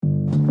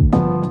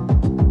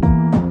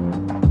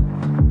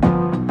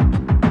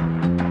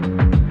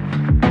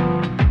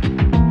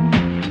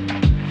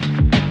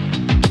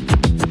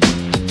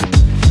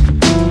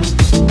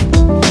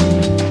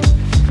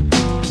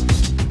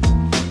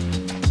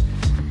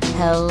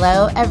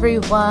Hello,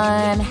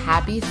 everyone.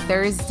 Happy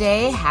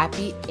Thursday,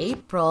 happy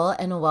April,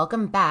 and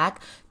welcome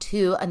back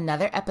to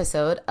another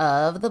episode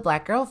of the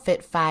Black Girl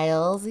Fit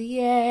Files.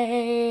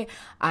 Yay!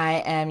 I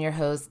am your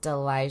host,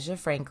 Elijah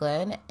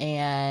Franklin,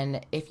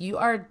 and if you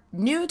are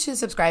new to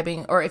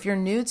subscribing, or if you're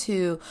new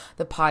to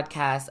the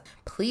podcast,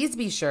 please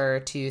be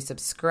sure to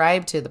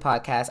subscribe to the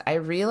podcast. I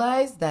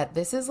realize that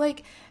this is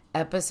like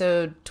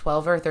episode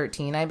 12 or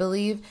 13, I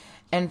believe,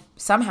 and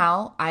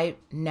somehow I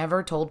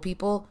never told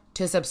people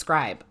to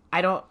subscribe.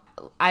 I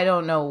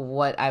don't know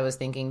what I was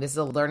thinking. This is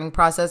a learning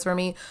process for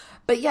me.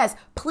 But yes,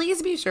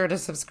 please be sure to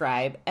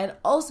subscribe. And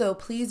also,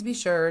 please be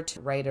sure to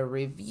write a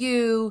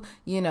review,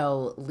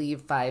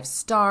 leave 5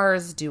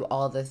 stars, do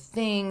all the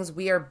things.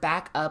 We are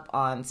back up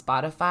on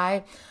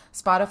Spotify.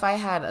 Spotify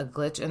had a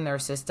glitch in their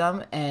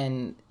system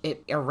and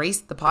it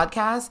erased the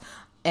podcast.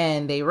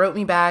 And they wrote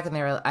me back and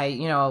they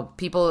were,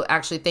 people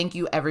actually, thank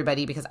you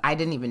everybody, because I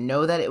didn't even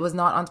know that it was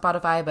not on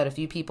Spotify, but a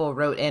few people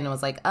wrote in and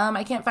was like,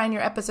 I can't find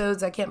your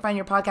episodes. I can't find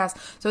your podcast.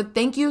 So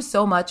thank you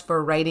so much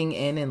for writing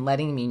in and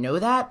letting me know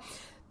that.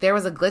 There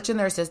was a glitch in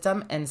their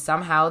system and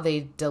somehow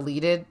they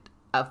deleted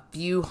a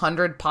few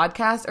hundred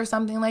podcasts or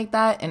something like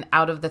that. And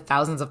out of the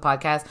thousands of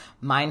podcasts,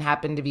 mine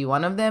happened to be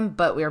one of them,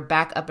 but we're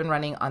back up and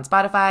running on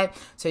Spotify.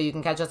 So you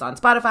can catch us on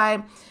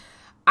Spotify,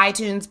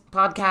 iTunes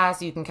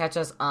podcast. You can catch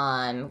us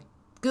on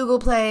Google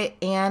Play,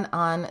 and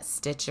on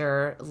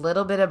Stitcher. A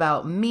little bit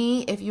about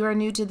me, if you are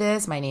new to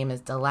this. My name is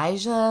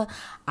Delija.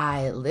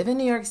 I live in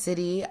New York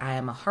City. I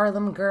am a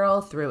Harlem girl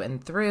through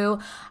and through.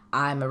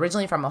 I'm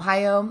originally from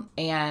Ohio,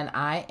 and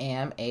I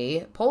am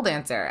a pole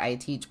dancer. I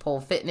teach pole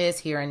fitness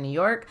here in New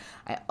York.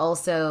 I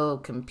also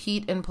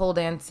compete in pole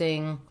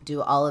dancing,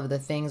 do all of the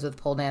things with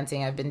pole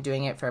dancing. I've been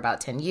doing it for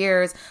about 10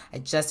 years. I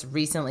just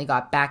recently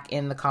got back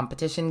in the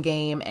competition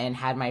game and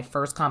had my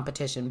first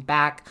competition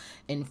back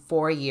in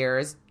 4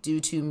 years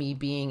due to me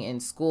being in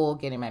school,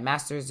 getting my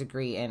master's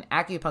degree in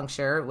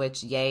acupuncture,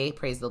 which, yay,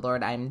 praise the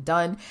Lord, I'm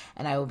done.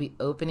 And I will be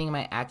opening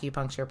my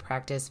acupuncture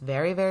practice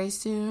very, very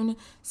soon,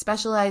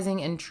 specializing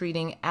in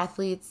treating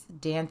athletes,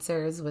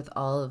 dancers with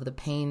all of the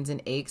pains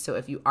and aches. So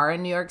if you are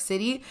in New York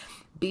City,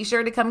 be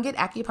sure to come get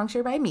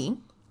acupuncture by me.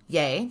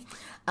 Yay.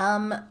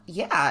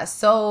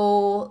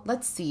 So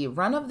let's see.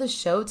 Run of the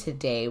show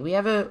today. We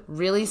have a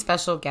really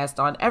special guest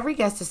on. Every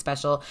guest is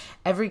special.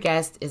 Every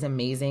guest is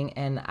amazing.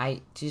 And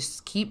I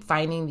just keep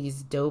finding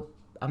these dope,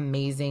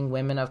 amazing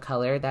women of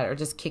color that are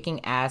just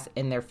kicking ass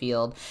in their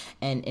field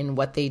and in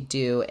what they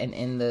do and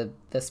in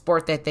the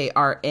sport that they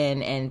are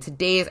in. And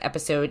today's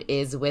episode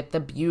is with the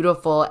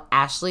beautiful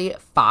Ashley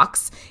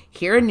Fox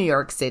here in New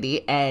York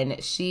City.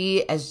 And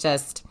she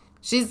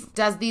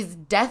does these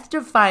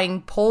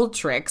death-defying pole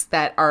tricks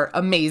that are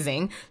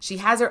amazing. She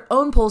has her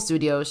own pole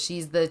studio.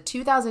 She's the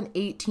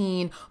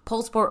 2018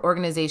 Pole Sport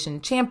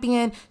Organization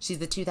champion. She's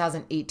the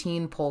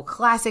 2018 Pole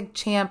Classic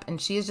champ, and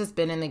she has just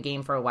been in the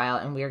game for a while,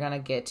 and we're going to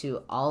get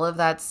to all of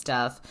that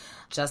stuff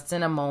just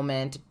in a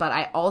moment. But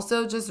I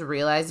also just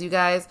realized, you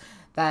guys,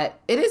 that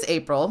it is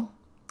April,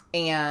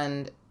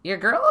 and your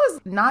girl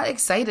is not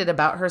excited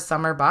about her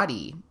summer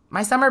body.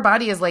 My summer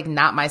body is like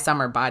not my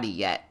summer body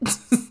yet.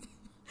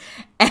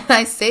 And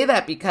I say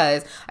that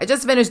because I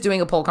just finished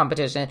doing a pole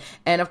competition.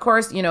 And of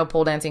course,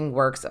 pole dancing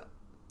works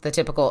the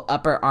typical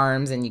upper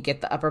arms and you get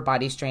the upper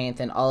body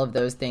strength and all of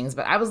those things.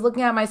 But I was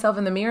looking at myself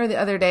in the mirror the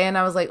other day and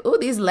I was like, ooh,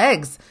 these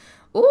legs.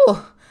 Ooh,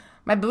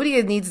 my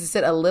booty needs to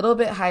sit a little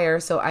bit higher.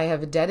 So I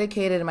have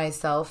dedicated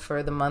myself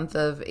for the month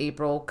of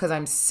April, because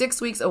I'm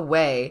 6 weeks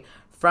away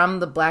from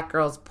the Black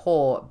Girls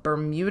Pole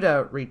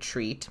Bermuda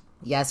retreat.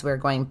 Yes, we're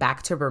going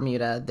back to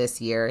Bermuda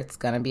this year. It's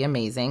going to be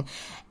amazing.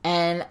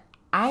 And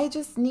I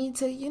just need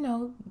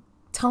to,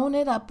 tone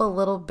it up a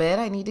little bit.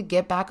 I need to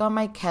get back on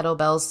my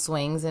kettlebell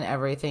swings and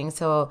everything.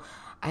 So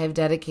I have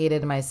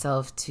dedicated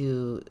myself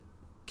to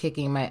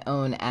kicking my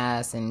own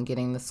ass and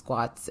getting the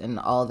squats and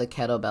all the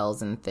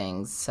kettlebells and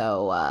things.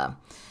 So,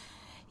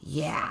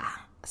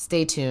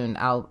 stay tuned.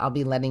 I'll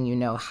be letting you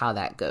know how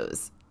that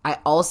goes. I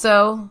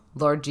also,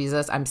 Lord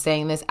Jesus, I'm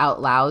saying this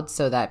out loud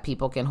so that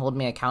people can hold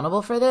me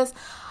accountable for this.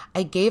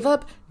 I gave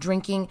up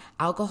drinking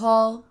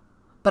alcohol,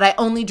 but I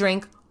only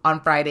drink on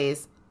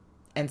Fridays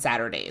and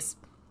Saturdays.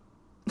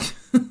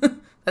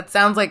 That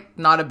sounds like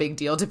not a big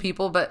deal to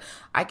people, but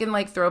I can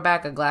throw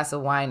back a glass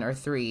of wine or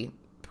 3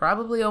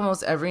 probably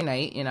almost every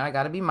night. I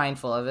got to be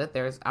mindful of it.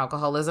 There's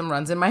alcoholism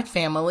runs in my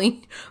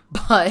family,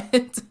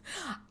 but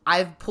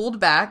I've pulled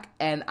back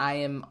and I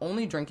am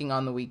only drinking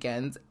on the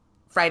weekends,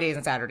 Fridays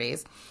and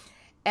Saturdays.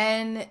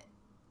 And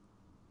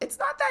it's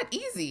not that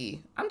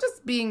easy. I'm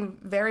just being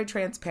very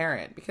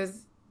transparent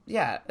because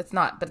it's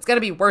not, but it's going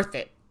to be worth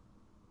it.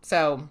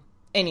 So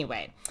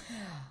anyway,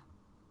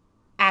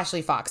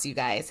 Ashley Fox, you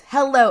guys.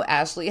 Hello,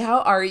 Ashley.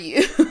 How are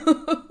you?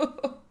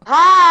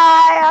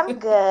 Hi, I'm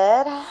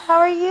good. How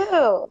are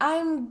you?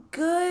 I'm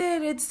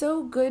good. It's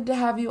so good to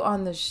have you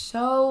on the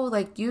show.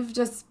 You've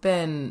just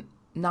been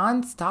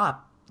nonstop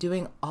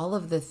doing all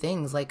of the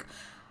things.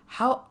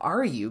 How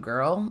are you,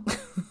 girl?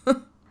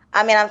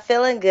 I'm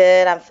feeling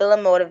good. I'm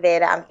feeling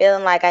motivated. I'm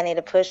feeling like I need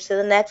to push to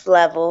the next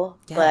level,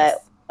 Yes.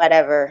 But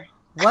whatever.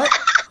 What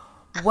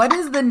what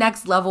is the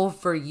next level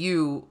for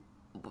you?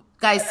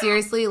 Guys,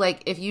 seriously,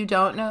 like if you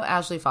don't know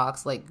Ashley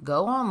Fox, like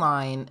go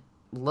online,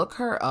 look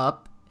her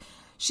up.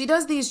 She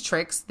does these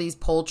tricks, these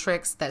pole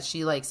tricks that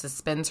she like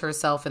suspends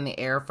herself in the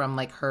air from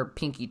like her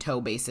pinky toe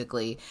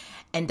basically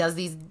and does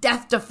these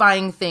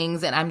death-defying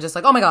things and I'm just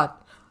like, "Oh my god."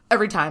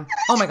 Every time.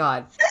 Oh my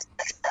god.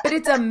 But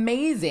it's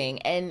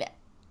amazing and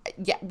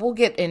yeah, we'll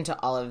get into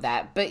all of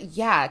that. But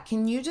yeah,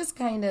 can you just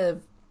kind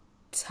of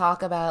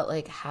talk about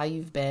like how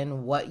you've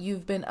been, what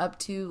you've been up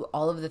to,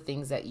 all of the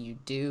things that you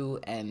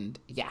do and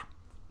yeah.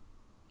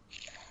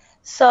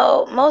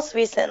 So most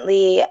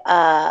recently,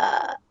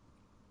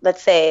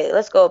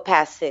 let's go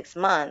past 6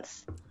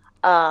 months.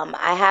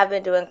 I have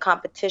been doing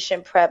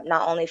competition prep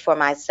not only for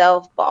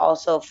myself but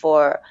also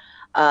for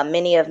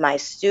many of my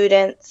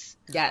students.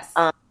 Yes.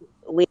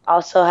 We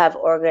also have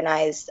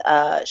organized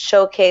a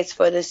showcase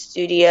for the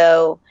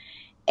studio,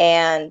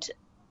 and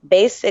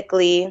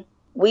basically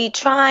we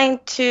trying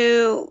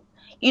to,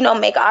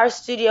 make our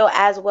studio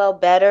as well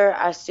better,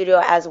 our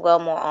studio as well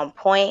more on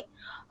point.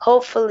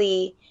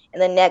 Hopefully in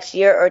the next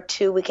year or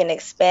two we can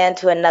expand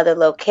to another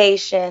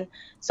location.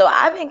 So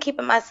I've been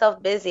keeping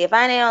myself busy. If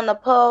I ain't on the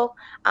pole,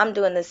 I'm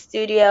doing the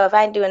studio. If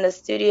I ain't doing the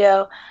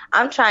studio,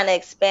 I'm trying to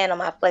expand on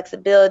my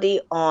flexibility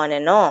on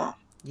and on.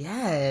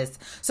 Yes.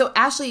 So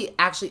Ashley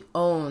actually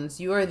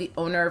you are the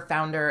owner,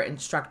 founder,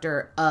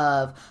 instructor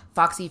of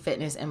Foxy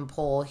Fitness and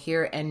Pole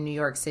here in New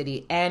York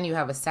City, and you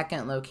have a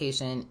second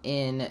location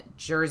in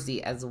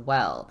Jersey as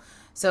well.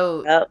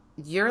 So Yep.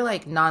 you're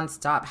like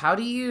nonstop. How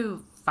do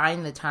you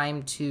find the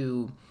time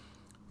to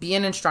be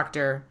an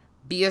instructor,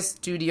 be a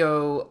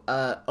studio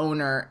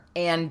owner,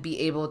 and be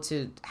able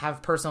to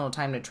have personal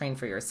time to train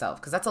for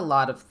yourself? Because that's a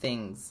lot of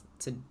things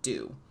to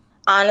do.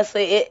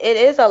 Honestly, it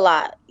is a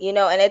lot,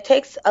 and it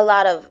takes a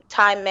lot of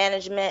time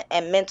management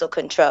and mental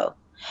control.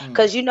 Mm.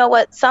 Because you know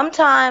what?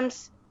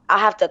 Sometimes I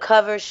have to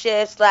cover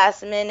shifts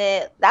last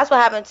minute. That's what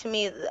happened to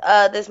me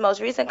this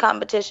most recent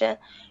competition.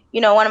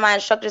 One of my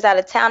instructors out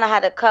of town, I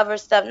had to cover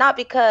stuff, not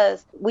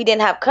because we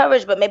didn't have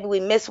coverage, but maybe we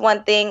missed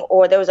one thing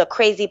or there was a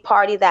crazy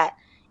party that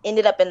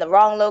ended up in the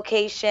wrong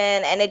location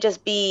and it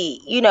just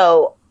be,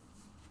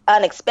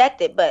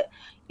 unexpected. But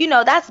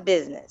that's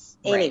business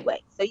anyway.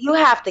 Right. So you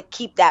have to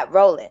keep that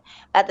rolling.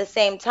 At the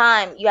same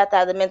time, you have to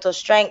have the mental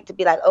strength to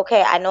be like,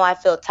 okay, I know I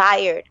feel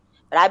tired,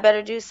 but I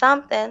better do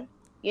something.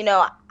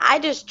 I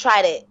just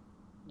try to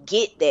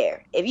get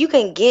there. If you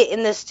can get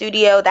in the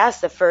studio,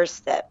 that's the first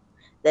step.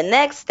 The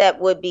next step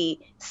would be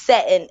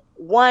setting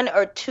 1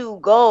 or 2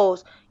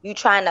 goals you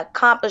trying to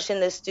accomplish in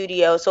the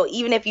studio. So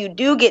even if you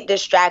do get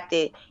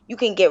distracted, you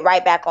can get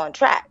right back on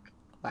track.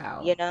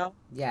 Wow.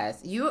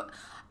 Yes.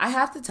 I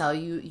have to tell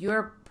you,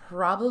 you're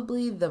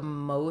probably the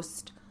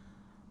most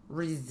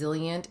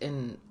resilient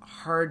and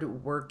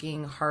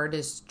hardworking,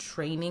 hardest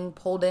training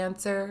pole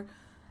dancer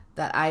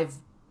that I've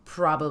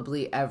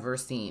probably ever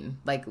seen.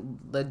 Like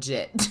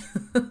legit.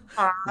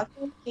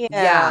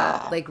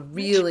 Yeah, like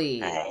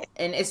really.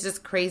 And it's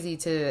just crazy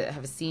to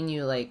have seen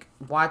you, like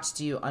watched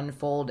you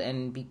unfold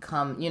and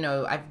become,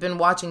 I've been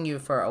watching you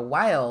for a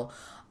while,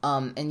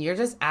 and you're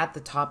just at the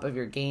top of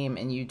your game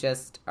and you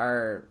just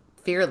are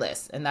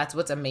fearless. And that's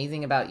what's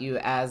amazing about you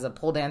as a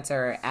pole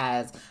dancer,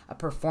 as a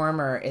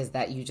performer, is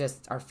that you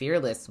just are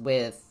fearless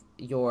with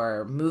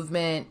your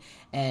movement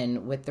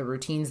and with the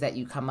routines that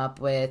you come up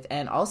with,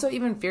 and also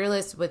even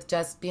fearless with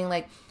just being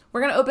like,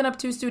 we're going to open up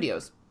 2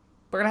 studios.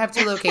 We're going to have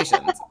 2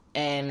 locations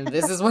and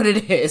this is what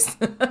it is.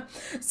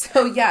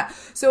 So yeah.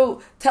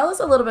 So tell us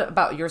a little bit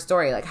about your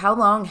story. Like, how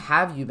long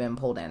have you been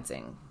pole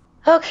dancing?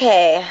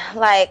 Okay.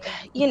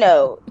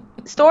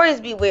 Stories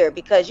be weird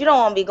because you don't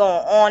want to be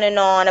going on and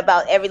on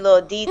about every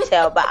little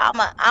detail, but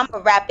I'm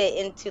gonna wrap it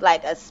into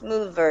like a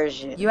smooth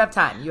version. You have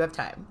time.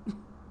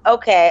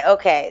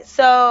 Okay.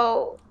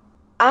 So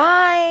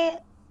I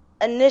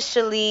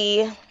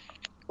initially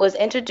was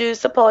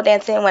introduced to pole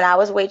dancing when I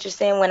was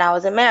waitressing when I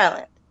was in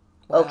Maryland.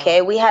 Wow.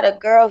 Okay, we had a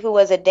girl who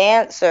was a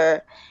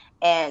dancer,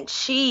 and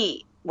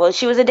she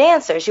was a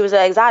dancer. She was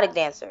an exotic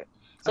dancer.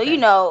 So, okay.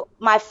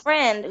 My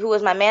friend who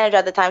was my manager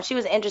at the time, she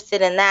was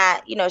interested in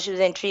that. She was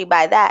intrigued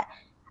by that.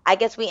 I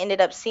guess we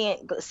ended up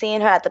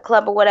seeing her at the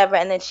club or whatever,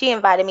 and then she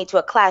invited me to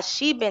a class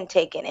she'd been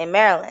taking in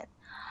Maryland.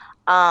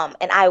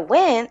 And I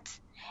went,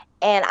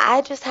 and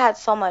I just had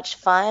so much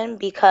fun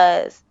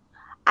because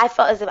I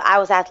felt as if I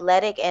was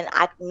athletic and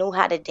I knew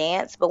how to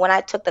dance. But when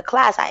I took the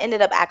class, I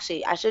should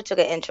have took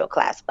an intro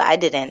class, but I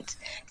didn't.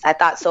 I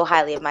thought so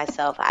highly of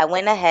myself. I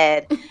went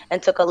ahead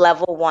and took a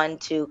level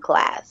 1/2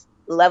 class.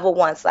 Level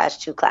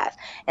 1/2 class,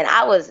 and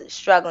I was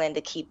struggling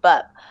to keep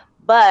up,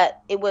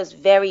 but it was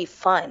very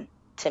fun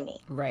to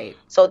me. Right.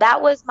 So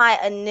that was my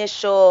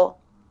initial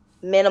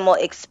minimal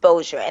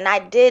exposure, and I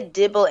did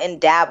dibble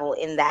and dabble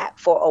in that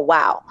for a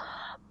while,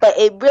 but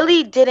it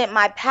really didn't.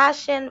 My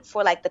passion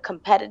for like the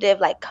competitive,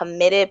 like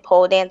committed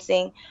pole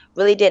dancing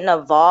really didn't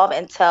evolve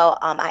until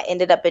I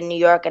ended up in New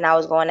York, and I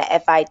was going to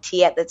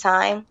FIT at the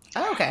time.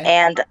 Oh, okay.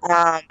 And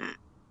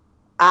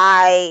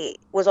I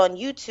was on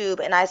YouTube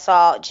and I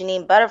saw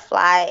Janine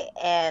Butterfly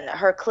and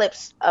her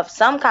clips of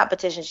some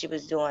competition she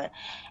was doing.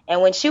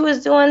 And when she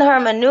was doing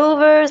her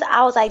maneuvers,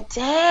 I was like,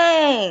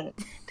 dang,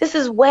 this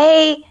is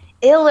way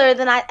iller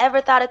than I ever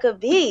thought it could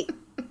be.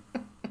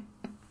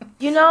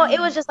 You know,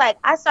 it was just like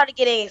I started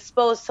getting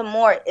exposed to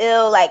more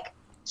ill, like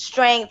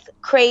strength,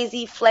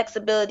 crazy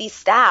flexibility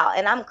style.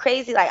 And I'm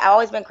crazy. Like, I've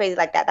always been crazy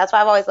like that. That's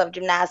why I've always loved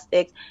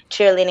gymnastics,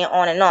 cheerleading,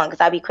 on and on,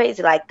 because I'd be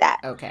crazy like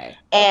that. Okay.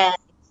 And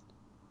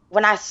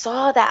when I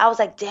saw that, I was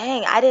like,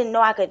 dang, I didn't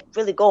know I could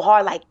really go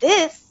hard like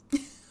this.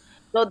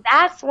 So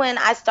that's when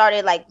I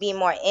started like being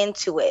more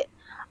into it.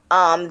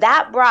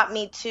 That brought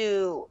me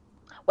to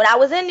when I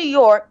was in New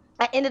York.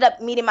 I ended up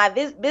meeting my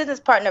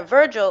business partner,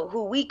 Virgil,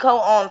 who we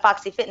co-own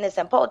Foxy Fitness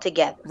and Pole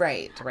together.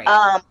 Right.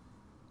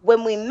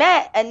 When we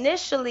met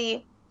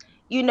initially,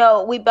 you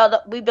know, we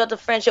built a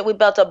friendship, we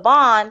built a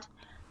bond.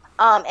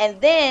 And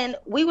then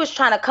we was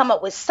trying to come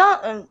up with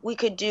something we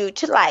could do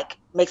to like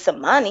make some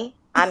money.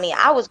 I mean,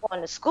 I was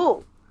going to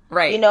school.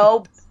 Right. You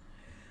know,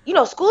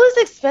 school is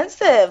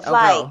expensive. Oh,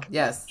 like, girl.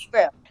 Yes.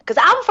 Because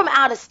I'm from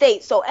out of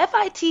state. So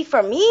FIT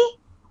for me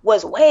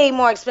was way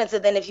more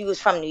expensive than if you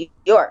was from New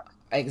York.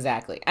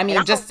 Exactly. I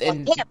mean, just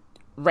in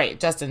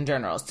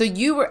general. So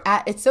you were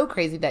it's so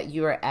crazy that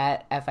you were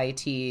at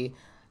FIT,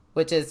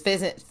 which is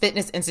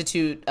Fitness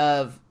Institute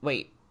of,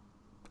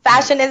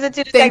 Fashion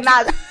Institute of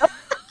Technology.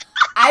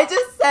 I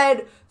just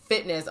said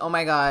fitness. Oh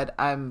my God.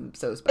 I'm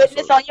so special.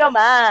 Fitness on your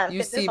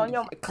mind.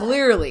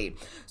 Clearly.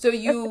 So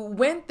you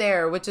went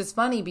there, which is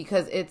funny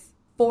because it's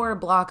 4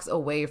 blocks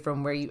away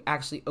from where you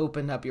actually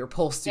opened up your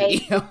pole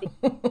studio.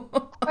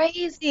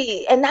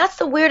 Crazy. And that's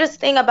the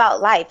weirdest thing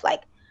about life.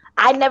 Like,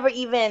 I never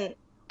even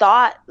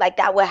thought like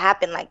that would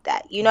happen like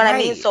that. You know what I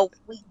mean? So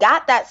we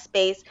got that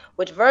space,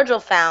 which Virgil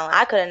found.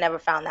 I could have never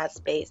found that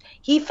space.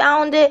 He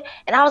found it,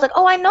 and I was like,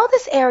 oh, I know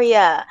this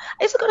area.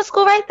 I used to go to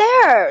school right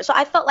there. So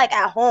I felt like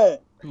at home.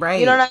 Right.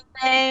 You know what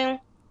I'm saying?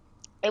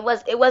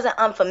 It wasn't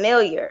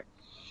unfamiliar.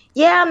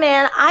 Yeah,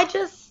 man. I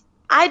just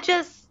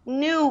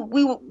knew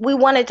we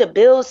wanted to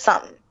build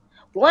something.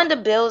 We wanted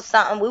to build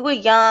something. We were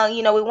young,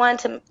 you know, we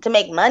wanted to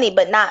make money,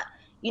 but not,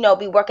 you know,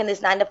 be working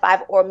this 9 to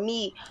 5, or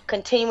me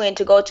continuing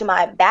to go to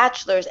my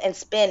bachelor's and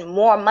spend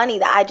more money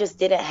that I just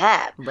didn't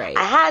have. Right.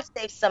 I had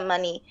saved some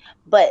money,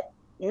 but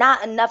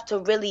not enough to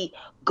really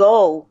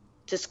go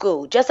to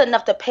school, just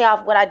enough to pay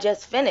off what I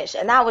just finished.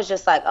 And I was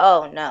just like,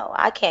 oh no,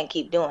 I can't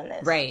keep doing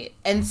this. Right.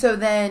 And so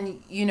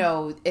then, you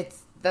know,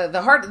 it's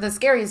the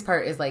scariest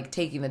part is like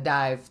taking the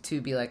dive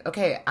to be like,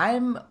 okay,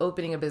 I'm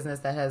opening a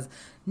business that has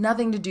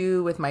nothing to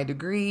do with my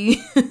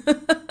degree.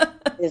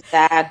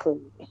 Exactly.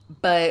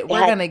 But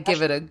we're going to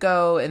give it a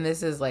go. And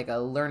this is like a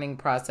learning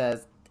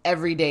process.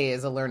 Every day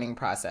is a learning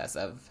process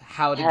of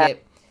how to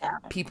get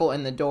people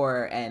in the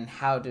door and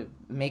how to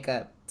make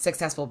a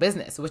successful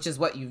business, which is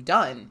what you've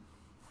done.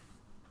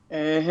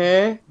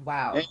 Mm-hmm.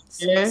 Wow.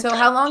 Mm-hmm. So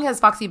how long has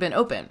Foxy been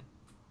open?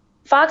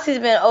 Foxy's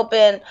been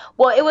open.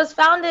 Well, it was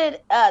founded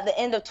the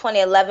end of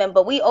 2011,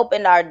 but we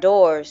opened our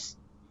doors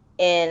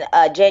in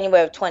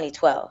January of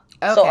 2012.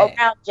 Okay. So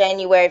around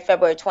January,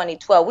 February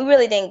 2012, we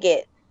really didn't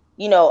get,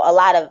 you know, a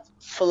lot of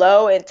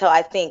flow until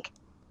I think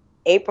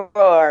April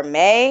or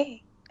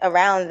May,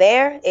 around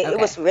there. It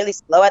was really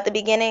slow at the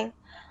beginning.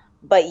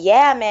 But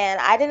yeah, man,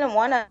 I didn't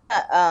want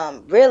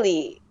to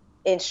really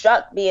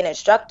be an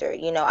instructor.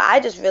 You know, I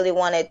just really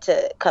wanted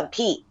to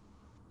compete.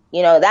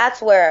 You know,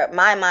 that's where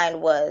my mind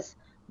was.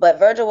 But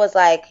Virgil was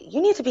like,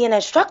 you need to be an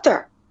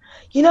instructor.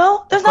 You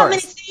know, there's not many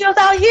studios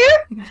out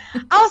here.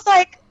 I was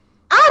like,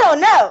 I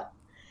don't know.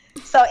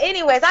 So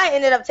anyways, I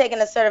ended up taking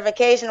a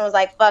certification and was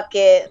like, fuck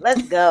it.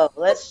 Let's go.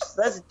 Let's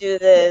do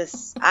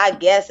this. I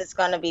guess it's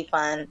going to be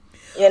fun,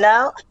 you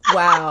know?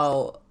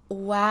 Wow.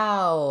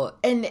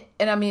 And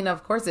I mean,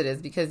 of course it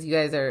is, because you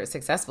guys are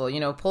successful. You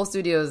know, pole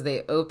studios,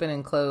 they open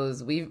and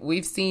close.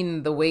 We've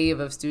seen the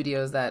wave of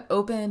studios that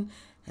open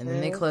and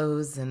then they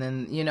close, and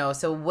then, you know,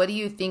 so what do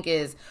you think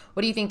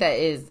that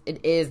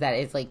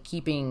is like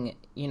keeping,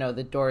 you know,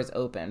 the doors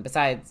open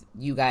besides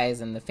you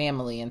guys and the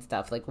family and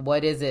stuff? Like,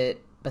 what is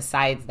it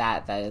besides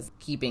that is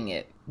keeping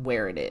it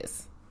where it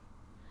is?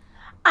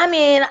 I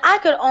mean, I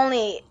could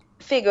only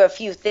figure a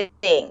few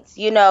things.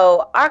 You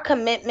know, our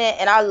commitment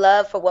and our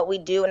love for what we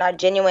do and our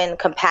genuine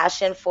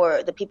compassion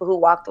for the people who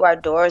walk through our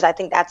doors, I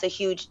think that's a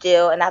huge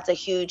deal, and that's a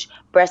huge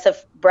breath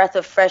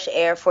of fresh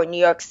air for New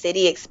York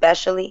City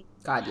especially.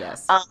 God,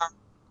 yes.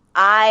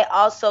 I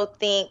also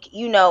think,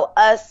 you know,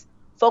 us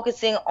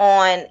focusing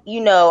on,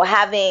 you know,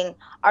 having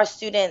our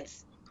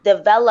students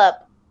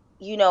develop,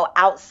 you know,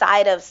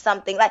 outside of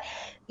something like,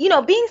 you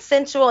know, being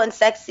sensual and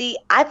sexy,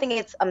 I think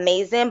it's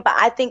amazing. But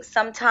I think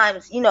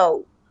sometimes, you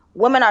know,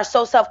 women are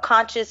so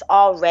self-conscious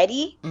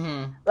already.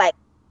 Mm-hmm.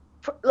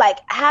 Like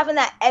having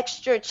that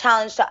extra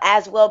challenge to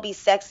as well be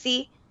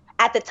sexy.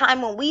 At the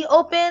time when we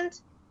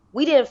opened,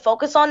 we didn't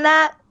focus on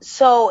that.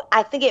 So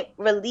I think it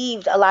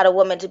relieved a lot of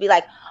women to be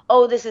like,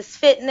 oh, this is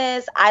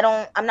fitness.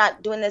 I'm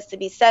not doing this to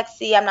be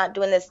sexy. I'm not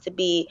doing this to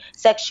be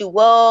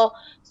sexual.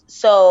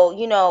 So,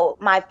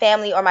 my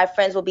family or my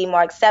friends will be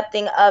more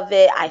accepting of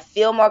it. I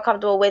feel more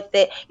comfortable with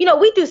it.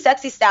 We do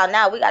sexy style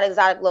now. We got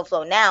Exotic Glow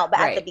Flow now. But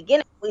at the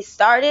beginning, when we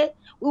started,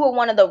 we were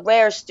one of the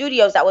rare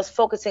studios that was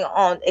focusing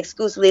on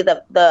exclusively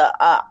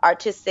the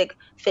artistic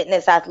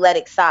fitness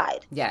athletic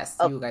side. Yes,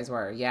 you guys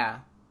were. Yeah.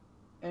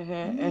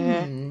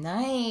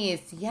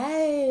 Nice.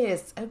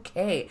 Yes.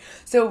 Okay.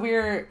 So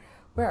where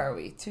are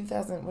we?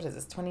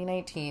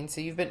 2019.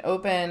 So you've been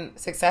open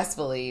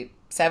successfully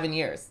 7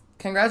 years.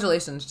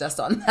 Congratulations just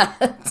on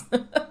that.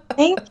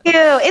 Thank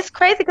you. It's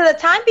crazy because the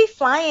time be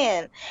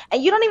flying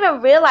and you don't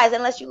even realize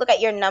unless you look at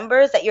your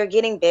numbers that you're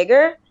getting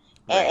bigger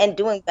and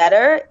doing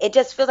better. It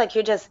just feels like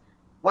you're just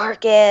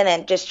working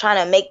and just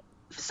trying to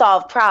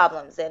solve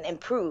problems and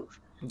improve.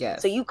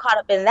 Yes. So you caught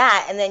up in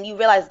that and then you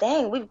realize,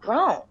 dang, we've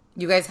grown.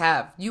 You guys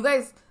have. You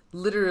guys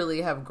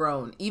literally have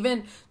grown.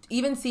 Even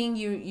seeing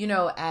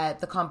you, at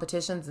the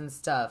competitions and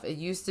stuff. It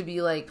used to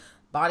be like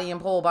body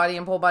and pole,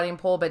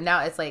 but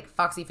now it's like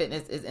Foxy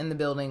Fitness is in the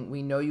building.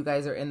 We know you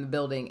guys are in the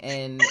building,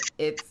 and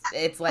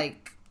it's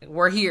like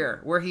we're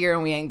here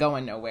and we ain't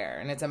going nowhere,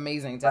 and it's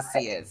amazing to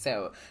see it.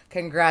 So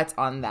congrats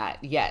on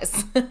that.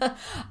 Yes.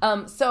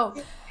 So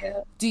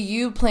do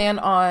you plan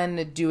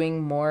on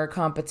doing more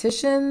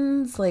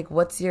competitions? Like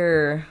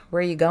where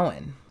are you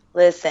going?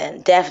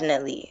 Listen,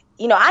 definitely.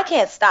 I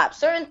can't stop.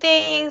 Certain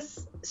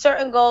things,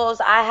 certain goals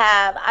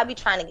I be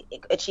trying to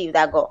achieve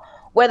that goal.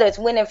 Whether it's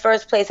winning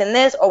first place in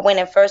this or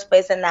winning first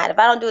place in that. If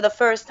I don't do it the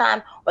first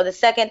time or the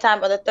second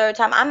time or the third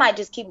time, I might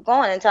just keep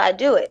going until I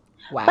do it.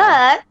 Wow.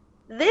 But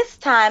this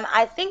time,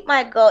 I think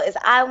my goal is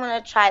I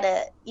want to try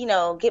to,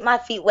 get my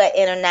feet wet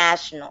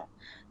international.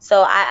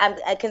 So I'm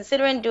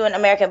considering doing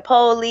American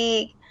Pole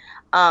League.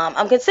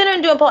 I'm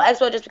considering doing Pole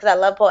Expo just because I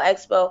love Pole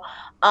Expo.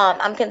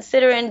 I'm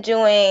considering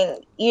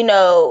doing,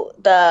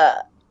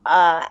 the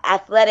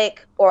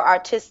athletic or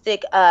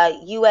artistic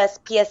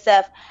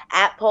USPSF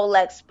at Pole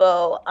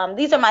Expo.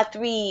 These are my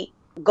 3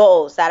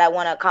 goals that I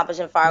want to accomplish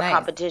in our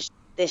competition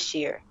this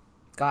year.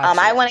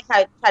 Gotcha. I want to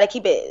try to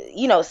keep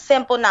it,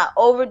 simple, not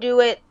overdo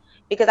it,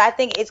 because I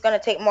think it's going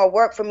to take more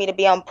work for me to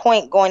be on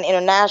point going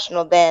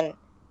international than,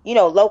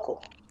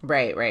 local.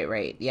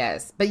 Right.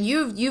 Yes. But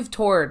you've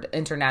toured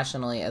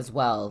internationally as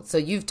well. So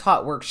you've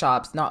taught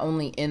workshops not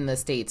only in the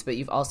States, but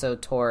you've also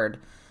toured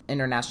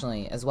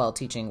internationally as well,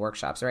 teaching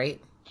workshops, right?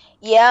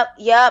 Yep.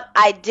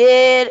 I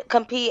did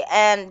compete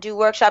and do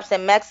workshops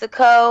in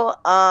Mexico.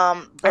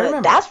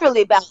 But that's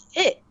really about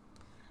it.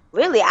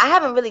 Really, I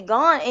haven't really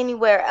gone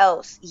anywhere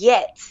else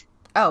yet.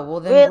 Oh, well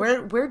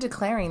then we're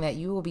declaring that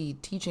you will be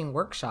teaching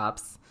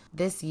workshops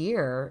this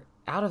year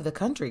out of the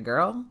country,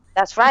 girl.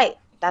 That's right.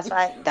 I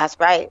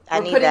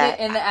need that.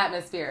 It in the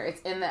atmosphere.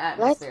 It's in the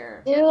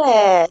atmosphere. Let's do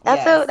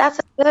it. That's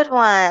a good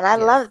one. I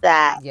love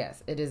that.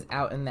 Yes, it is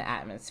out in the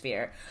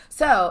atmosphere.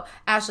 So,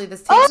 Ashley,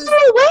 this takes us...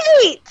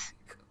 wait.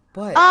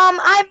 What?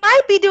 I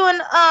might be doing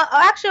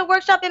actually a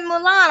workshop in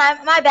Milan.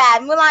 My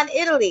bad. Milan,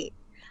 Italy.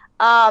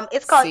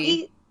 It's called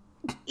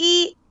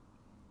Eat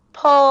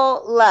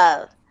Pole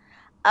Love.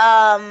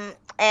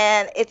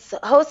 And it's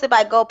hosted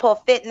by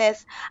GoPole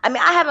Fitness. I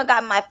mean, I haven't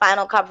gotten my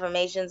final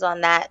confirmations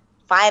on that.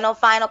 Final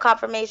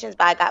confirmations,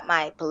 but I got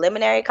my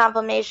preliminary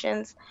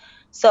confirmations.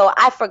 So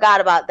I forgot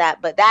about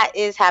that, but that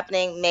is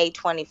happening May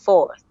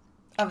 24th.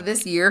 Of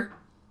this year?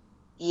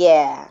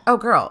 Yeah. Oh,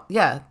 girl.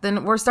 Yeah.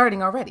 Then we're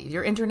starting already.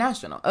 You're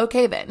international.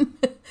 Okay, then.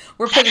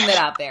 We're putting that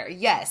out there.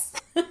 Yes.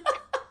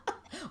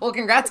 Well,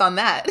 congrats on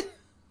that.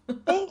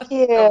 Thank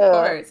you. Of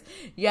course.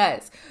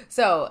 Yes.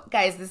 So,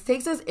 guys, this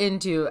takes us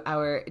into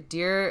our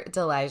Dear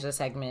Delijah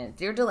segment.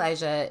 Dear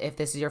Delijah, if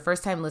this is your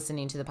first time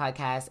listening to the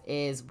podcast,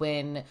 is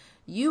when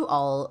you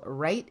all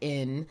write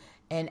in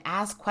and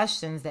ask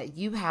questions that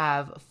you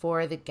have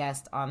for the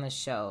guest on the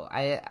show.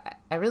 I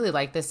really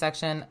like this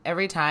section.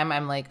 Every time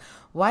I'm like,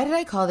 why did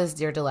I call this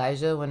Dear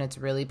Delijah when it's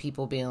really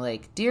people being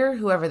like, Dear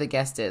whoever the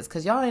guest is?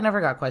 Because y'all ain't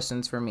never got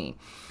questions for me.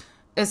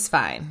 It's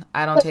fine.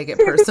 I don't take it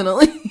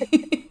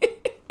personally.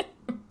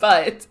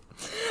 But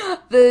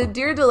the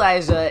Dear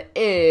Delijah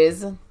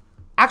is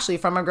actually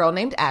from a girl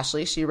named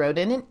Ashley. She wrote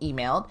in and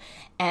emailed,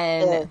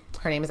 and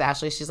her name is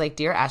Ashley. She's like,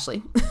 Dear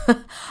Ashley,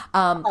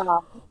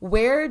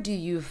 where do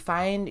you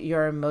find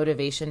your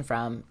motivation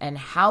from, and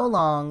how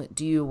long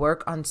do you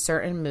work on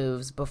certain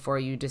moves before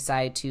you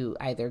decide to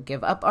either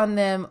give up on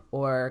them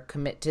or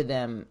commit to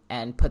them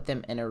and put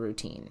them in a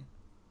routine?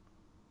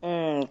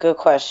 Good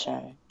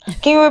question.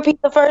 Can you repeat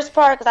the first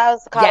part? Because I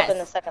was caught up in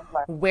the second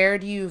part. Where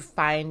do you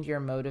find your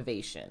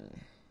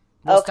motivation?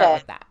 We'll start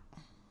with that.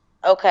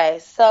 Okay,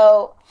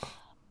 so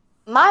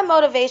my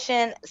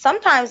motivation,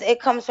 sometimes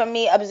it comes from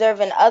me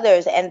observing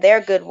others and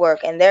their good work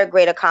and their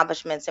great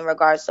accomplishments in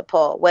regards to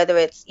pole. Whether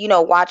it's,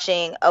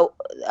 watching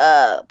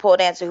a pole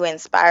dancer who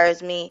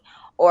inspires me,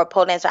 or a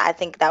pole dancer I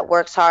think that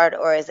works hard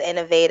or is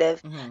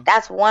innovative. Mm-hmm.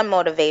 That's one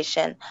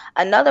motivation.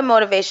 Another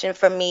motivation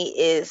for me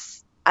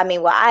is,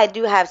 I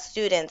do have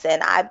students,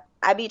 and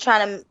I be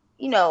trying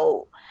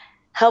to,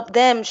 help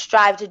them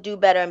strive to do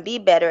better and be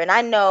better. And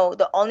I know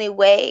the only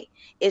way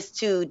is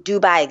to do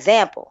by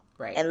example,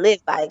 right, and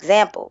live by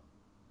example.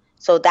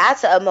 So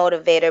that's a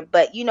motivator.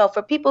 But,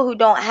 for people who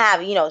don't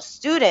have,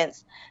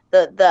 students,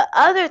 the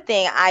other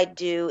thing I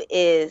do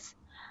is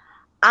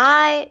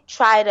I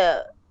try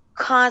to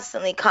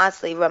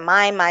constantly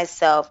remind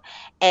myself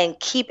and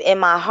keep in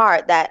my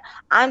heart that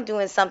I'm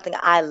doing something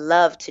I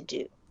love to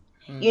do.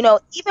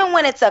 Even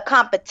when it's a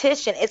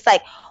competition, it's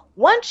like,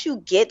 once you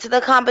get to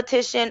the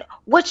competition,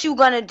 what you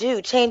gonna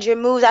do? Change your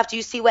moves after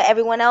you see what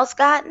everyone else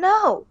got?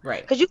 No.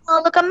 right. Because you're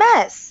gonna look a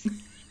mess.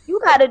 You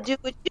gotta do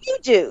what you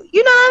do.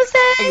 You know what I'm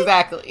saying?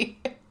 Exactly.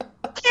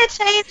 You can't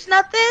change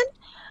nothing.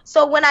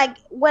 So when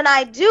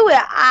I do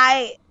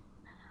it,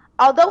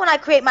 although when I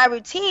create my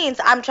routines,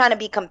 I'm trying to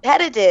be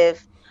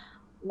competitive.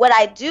 What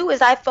I do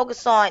is I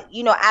focus on,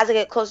 as I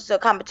get closer to a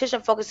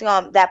competition, focusing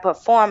on that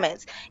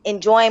performance,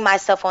 enjoying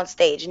myself on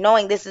stage,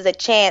 knowing this is a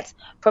chance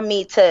for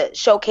me to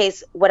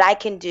showcase what I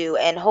can do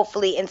and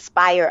hopefully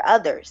inspire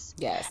others.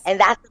 Yes. And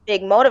that's a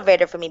big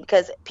motivator for me,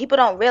 because people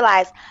don't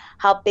realize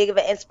how big of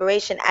an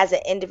inspiration as an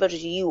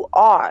individual you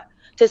are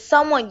to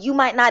someone you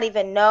might not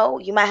even know,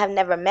 you might have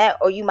never met,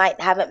 or you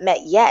might haven't met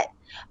yet.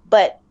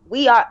 But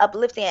we are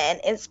uplifting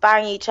and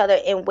inspiring each other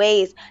in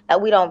ways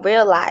that we don't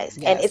realize.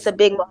 Yes. And it's a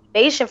big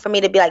motivation for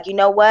me to be like, you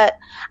know what?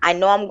 I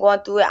know I'm going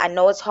through it. I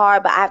know it's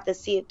hard, but I have to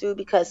see it through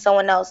because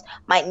someone else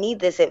might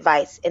need this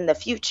advice in the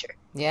future.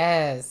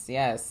 Yes.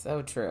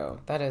 So true.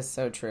 That is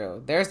so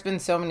true. There's been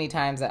so many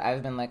times that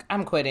I've been like,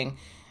 I'm quitting.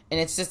 And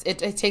it's just,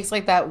 it takes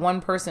like that one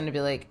person to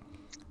be like,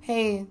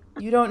 hey,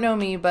 you don't know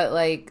me, but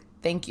like,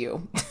 thank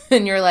you.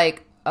 And you're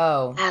like,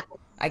 oh, exactly.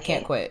 I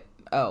can't quit.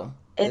 Oh,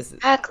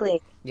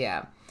 exactly.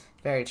 Yeah.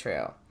 Very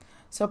true.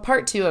 So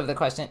part 2 of the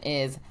question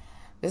is,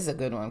 this is a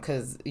good one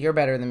because you're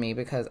better than me,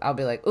 because I'll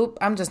be like, oop,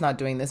 I'm just not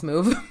doing this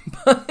move.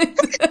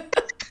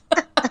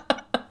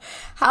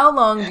 How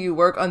long do you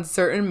work on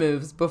certain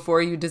moves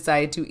before you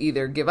decide to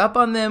either give up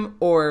on them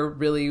or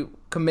really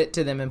commit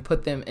to them and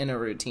put them in a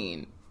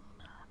routine?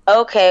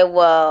 Okay,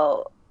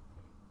 well,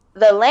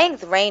 the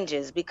length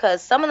ranges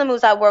because some of the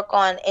moves I work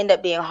on end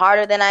up being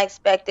harder than I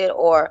expected,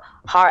 or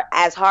hard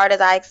as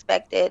I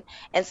expected,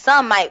 and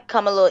some might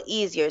come a little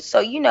easier. So,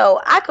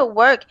 I could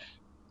work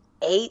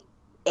eight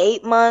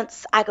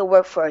months, I could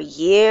work for a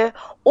year,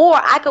 or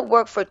I could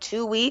work for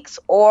 2 weeks,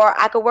 or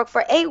I could work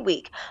for 8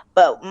 weeks.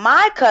 But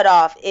my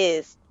cutoff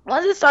is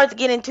once it starts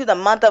getting to the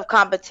month of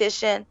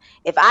competition,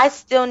 if I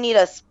still need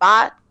a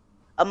spot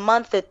a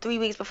month to 3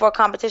 weeks before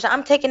competition,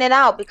 I'm taking it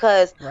out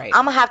because right.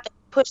 I'm going to have to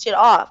push it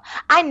off.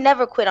 I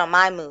never quit on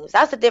my moves.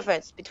 That's the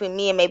difference between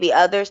me and maybe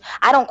others.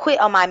 I don't quit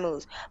on my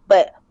moves.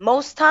 But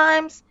most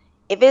times,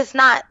 if it's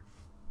not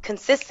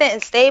consistent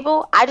and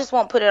stable, I just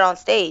won't put it on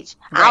stage.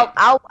 Right.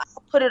 I'll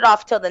put it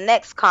off till the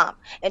next comp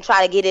and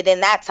try to get it in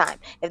that time.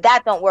 If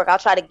that don't work, I'll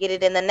try to get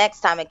it in the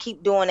next time and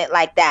keep doing it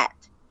like that.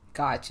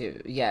 Got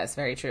you. Yes,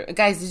 very true.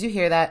 Guys, did you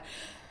hear that?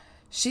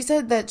 She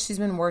said that she's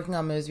been working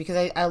on moves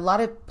because a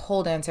lot of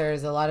pole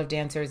dancers, a lot of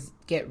dancers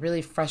get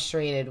really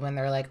frustrated when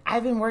they're like,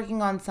 I've been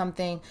working on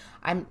something.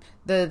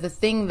 The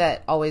thing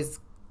that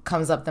always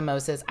comes up the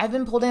most is, I've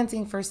been pole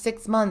dancing for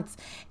 6 months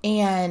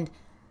and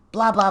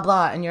blah, blah,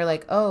 blah. And you're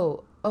like,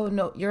 oh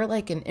no, you're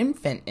like an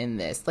infant in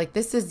this. Like,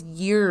 this is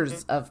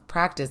years of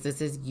practice.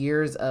 This is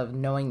years of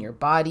knowing your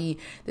body.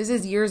 This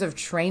is years of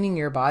training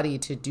your body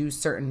to do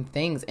certain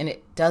things. And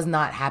it does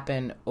not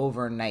happen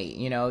overnight.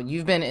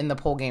 You've been in the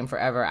pole game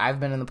forever. I've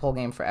been in the pole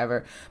game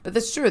forever. But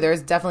that's true.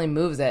 There's definitely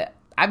moves that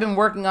I've been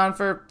working on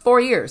for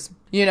 4 years.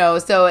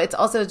 So it's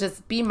also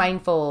just be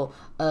mindful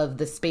of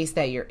the space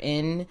that you're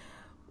in.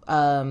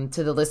 To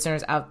the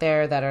listeners out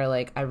there that are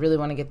like, I really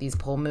want to get these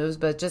pole moves,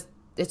 but just,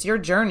 it's your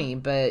journey,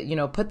 but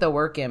put the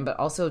work in, but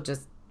also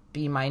just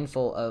be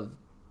mindful of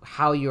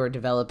how you're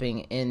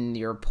developing in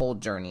your pole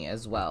journey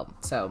as well.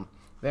 So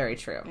very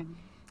true. Mm-hmm.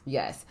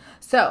 Yes.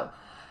 So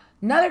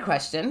another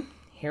question,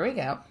 here we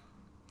go,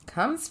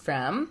 comes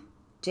from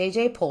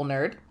JJ Pole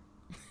Nerd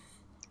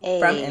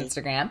from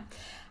Instagram.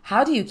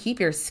 How do you keep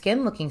your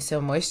skin looking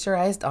so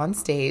moisturized on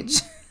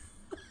stage?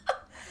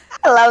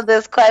 I love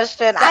this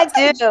question.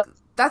 I do.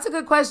 That's a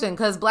good question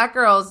because Black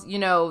girls,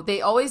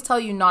 they always tell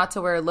you not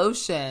to wear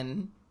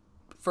lotion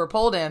for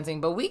pole dancing,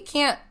 but we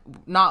can't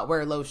not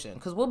wear lotion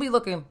because we'll be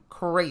looking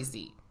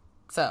crazy.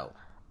 So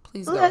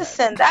please go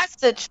listen, ahead. That's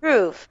the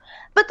truth.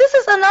 But this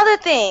is another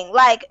thing.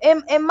 Like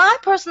in my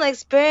personal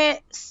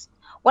experience,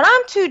 when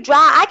I'm too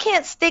dry, I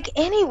can't stick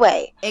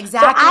anyway.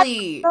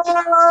 Exactly. So I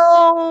don't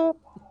know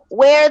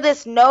where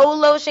this no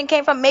lotion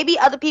came from. Maybe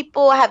other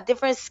people have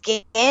different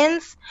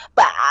skins,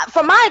 but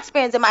from my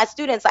experience and my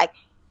students, like,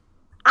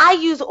 I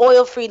use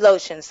oil-free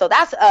lotion, so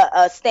that's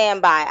a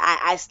standby.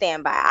 I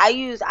stand by.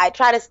 I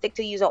try to stick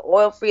to using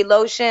oil-free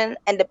lotion,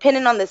 and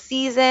depending on the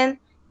season,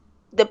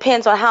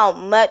 depends on how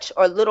much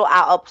or little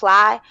I'll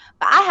apply.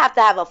 But I have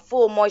to have a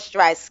full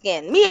moisturized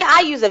skin.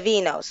 I use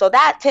Aveeno, so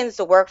that tends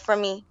to work for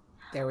me.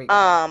 There we go.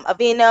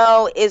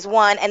 Aveeno is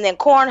one, and then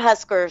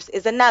Cornhuskers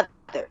is another.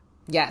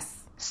 Yes.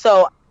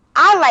 So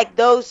I like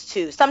those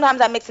two.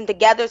 Sometimes I mix them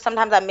together.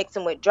 Sometimes I mix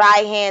them with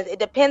dry hands. It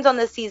depends on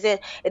the season.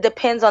 It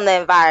depends on the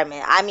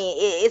environment. I mean,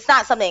 it's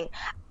not something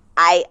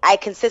I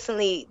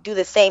consistently do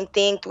the same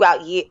thing throughout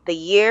the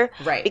year.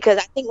 Right. Because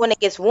I think when it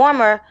gets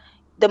warmer,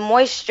 the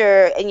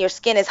moisture in your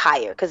skin is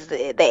higher because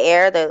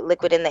the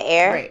liquid in the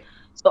air. Right.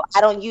 So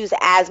I don't use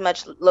as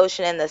much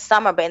lotion in the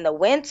summer, but in the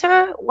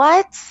winter,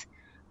 what?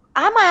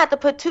 I might have to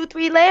put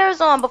 2-3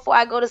 layers on before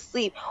I go to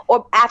sleep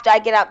or after I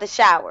get out the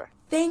shower.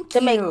 Thank to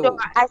you. make sure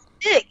I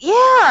stick.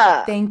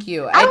 Yeah. Thank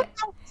you. I don't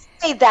know if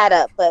you made that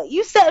up, but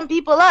you setting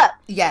people up.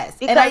 Yes.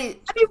 Because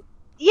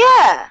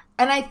yeah.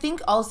 And I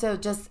think also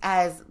just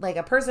as like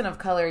a person of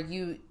color,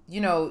 you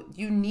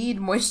need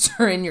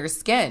moisture in your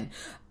skin.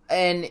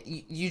 And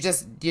you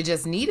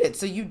just need it.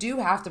 So you do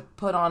have to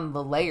put on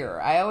the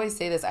layer. I always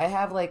say this. I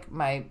have like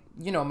my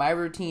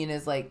routine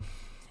is like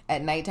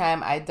at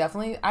nighttime, I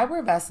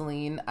wear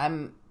Vaseline.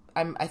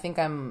 I think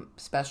I'm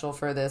special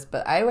for this,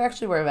 but I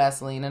actually wear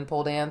Vaseline in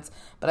pole dance,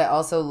 but I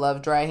also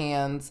love dry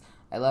hands.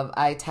 I love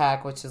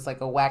iTac, which is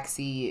like a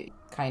waxy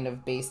kind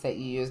of base that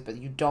you use, but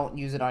you don't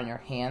use it on your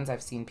hands.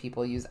 I've seen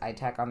people use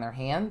iTac on their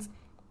hands.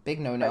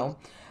 Big no-no. Right.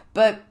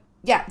 But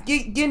yeah,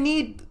 you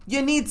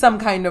need some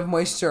kind of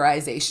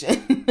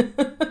moisturization.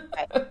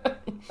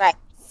 Right.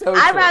 So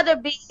I'd rather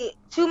be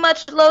too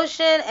much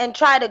lotion and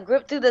try to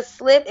grip through the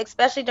slip,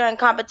 especially during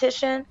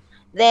competition,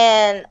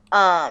 than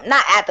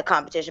not at the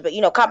competition, but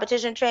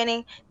competition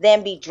training,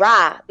 than be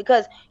dry.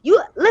 Because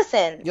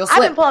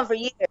I've been pulling for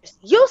years.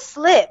 You'll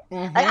slip.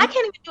 Mm-hmm. Like I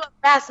can't even do a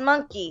fast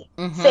monkey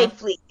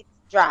safely if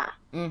it's dry.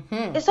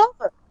 Mm-hmm. It's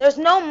over. There's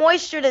no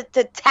moisture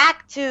to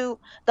tack to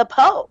the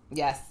pole.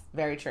 Yes,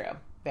 very true.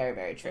 Very,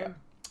 very true.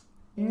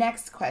 Mm-hmm.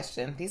 Next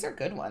question. These are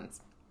good ones.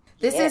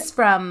 This is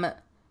from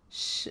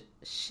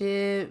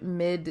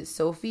Shimid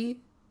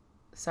Sophie.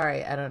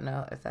 Sorry, I don't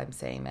know if I'm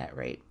saying that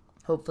right.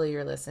 Hopefully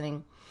you're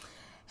listening.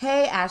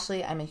 Hey,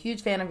 Ashley, I'm a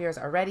huge fan of yours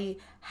already.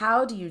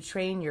 How do you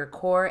train your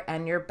core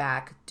and your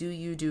back? Do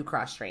you do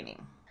cross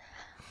training?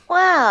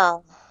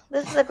 Wow,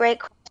 this is a great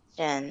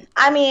question.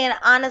 I mean,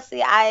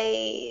 honestly,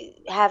 I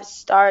have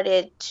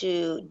started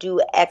to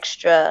do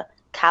extra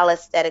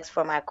calisthenics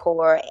for my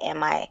core and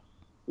my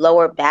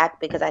lower back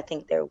because I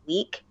think they're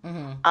weak.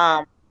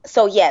 Mm-hmm.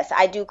 So yes,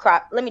 I do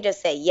let me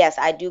just say, yes,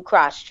 I do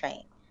cross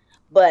train.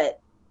 But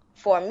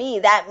for me,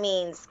 that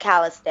means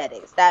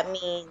calisthenics. That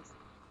means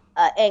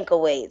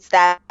ankle weights.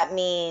 That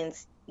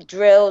means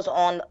drills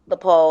on the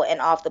pole and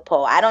off the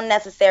pole. I don't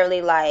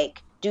necessarily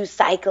do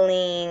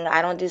cycling.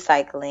 I don't do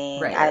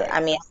cycling. Right. I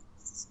mean,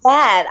 it's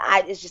bad.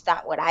 It's just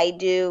not what I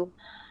do.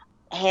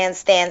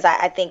 Handstands,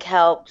 I think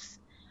helps.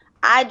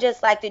 I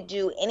just like to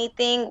do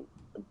anything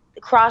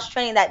cross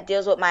training that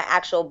deals with my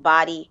actual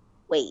body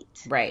weight.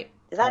 Right.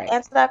 Does that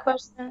answer that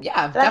question?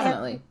 Yeah,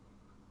 definitely.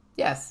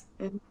 Yes.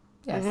 Mm-hmm.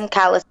 Yes. Mm-hmm.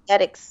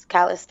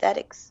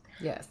 Calisthenics.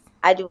 Yes.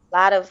 I do a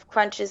lot of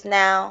crunches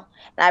now,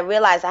 and I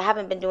realize I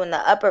haven't been doing the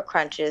upper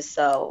crunches,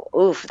 so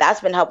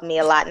that's been helping me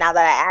a lot now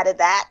that I added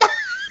that.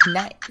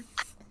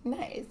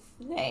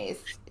 Nice.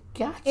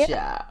 Gotcha.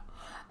 Yeah.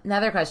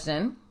 Another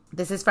question.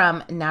 This is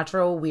from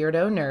Natural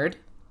Weirdo Nerd.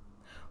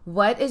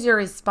 What is your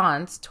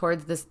response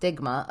towards the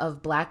stigma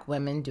of Black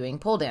women doing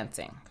pole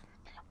dancing?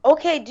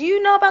 Okay, do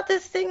you know about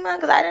this stigma?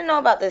 Because I didn't know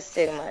about this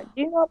stigma.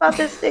 Do you know about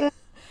this stigma?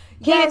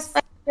 Yes.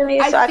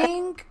 I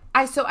think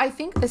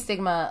the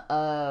stigma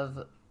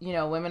of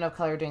women of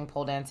color doing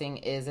pole dancing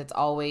is it's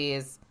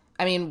always,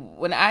 I mean,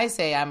 when I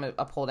say I'm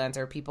a pole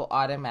dancer, people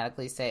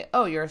automatically say,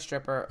 oh, you're a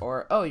stripper,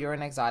 or, oh, you're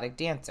an exotic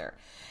dancer.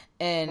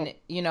 And,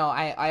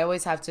 I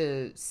always have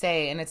to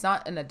say, and it's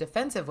not in a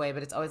defensive way,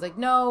 but it's always like,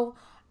 no,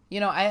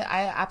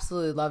 I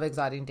absolutely love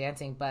exotic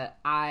dancing, but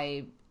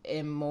I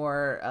am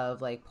more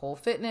of like pole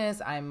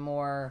fitness. I'm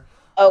more,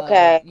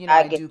 okay.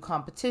 I do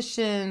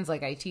competitions,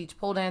 like I teach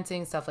pole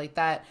dancing, stuff like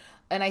that.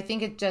 And I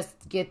think it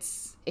just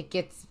gets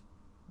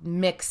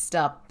mixed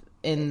up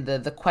in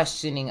the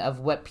questioning of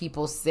what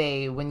people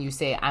say when you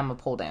say I'm a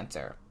pole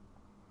dancer.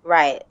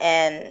 Right.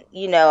 And,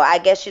 I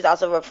guess she's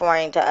also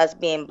referring to us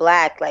being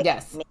Black. Like,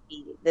 yes.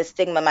 Maybe the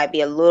stigma might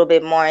be a little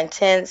bit more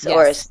intense.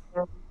 Yes.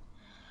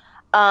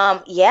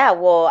 Yeah,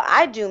 well,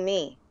 I do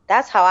me.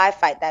 That's how I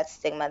fight that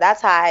stigma.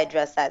 That's how I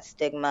address that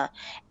stigma.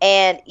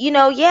 And,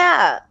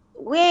 yeah,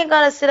 we ain't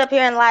going to sit up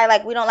here and lie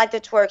like we don't like to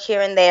twerk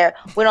here and there.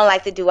 We don't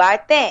like to do our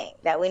thing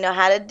that we know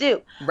how to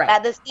do. Right. But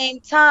at the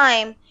same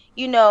time,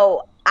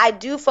 I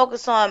do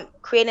focus on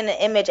creating an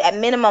image at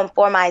minimum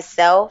for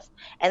myself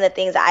and the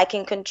things I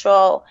can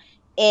control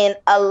in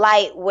a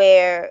light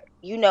where,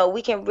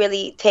 we can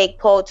really take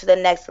pole to the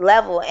next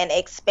level and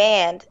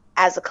expand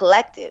as a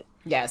collective.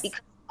 Yes.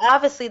 Because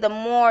obviously the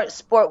more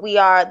sport we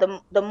are,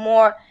 the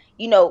more,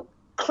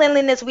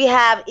 cleanliness we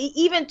have,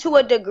 even to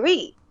a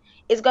degree,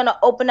 is going to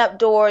open up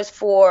doors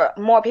for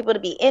more people to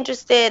be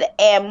interested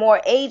and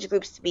more age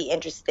groups to be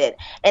interested.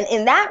 And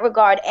in that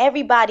regard,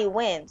 everybody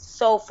wins.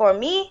 So for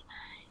me,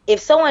 if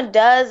someone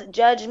does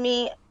judge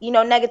me,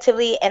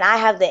 negatively, and I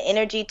have the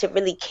energy to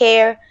really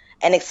care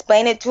and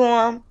explain it to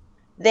them,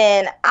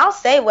 then I'll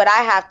say what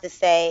I have to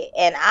say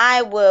and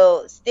I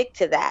will stick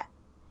to that.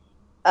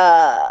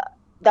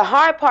 the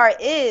hard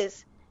part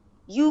is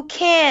you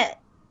can't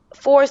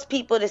force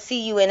people to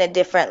see you in a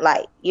different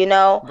light, you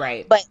know?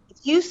 Right. But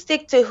if you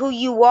stick to who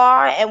you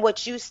are and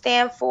what you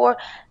stand for,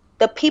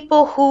 the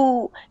people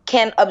who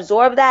can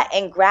absorb that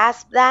and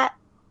grasp that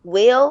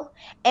will,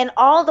 and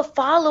all the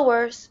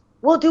followers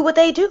will do what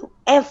they do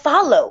and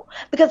follow.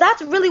 Because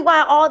that's really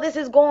why all this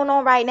is going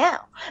on right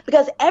now.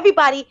 Because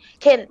everybody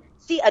can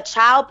see a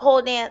child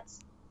pole dance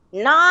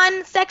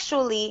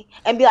non-sexually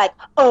and be like,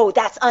 oh,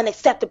 that's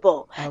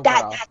unacceptable.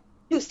 That's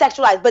too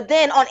sexualized. But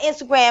then on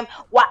Instagram,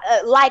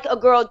 like a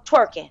girl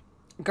twerking.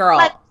 Girl,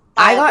 like,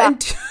 I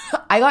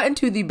got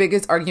into the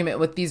biggest argument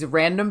with these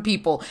random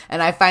people,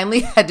 and I finally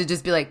had to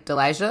just be like,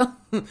 Delisha,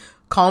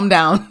 calm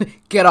down,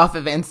 get off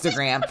of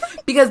Instagram.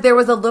 Because there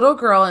was a little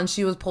girl and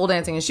she was pole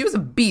dancing, and she was a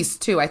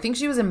beast too. I think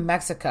she was in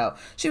Mexico.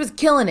 She was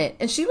killing it,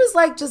 and she was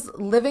like just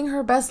living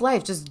her best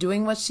life, just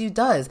doing what she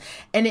does.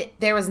 And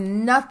there was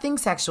nothing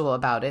sexual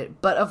about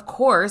it. But of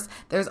course,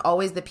 there's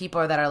always the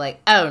people that are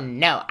like, oh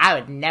no, I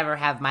would never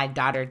have my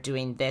daughter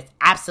doing this.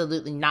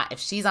 Absolutely not. If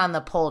she's on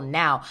the pole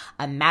now,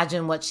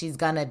 imagine what she's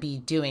gonna be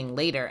doing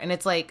later. And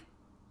it's like,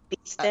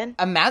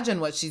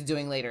 imagine what she's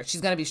doing later. She's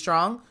going to be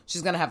strong.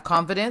 She's going to have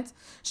confidence.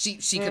 She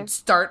could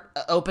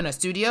open a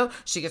studio.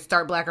 She could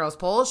start Black Girls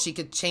Pole. She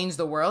could change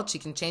the world. She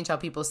can change how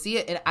people see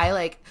it.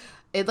 And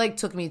it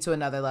took me to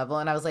another level.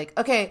 And I was like,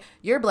 okay,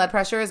 your blood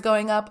pressure is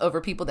going up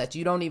over people that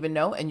you don't even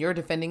know, and you're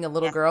defending a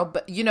little girl.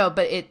 But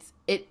it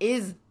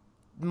is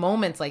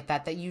moments like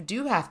that you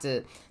do have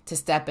to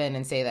step in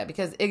and say that,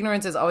 because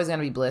ignorance is always going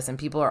to be bliss, and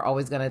people are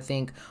always going to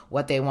think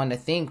what they want to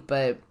think.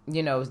 But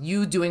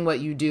you doing what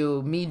you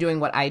do, me doing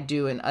what I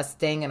do, and us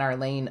staying in our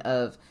lane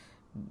of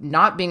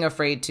not being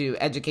afraid to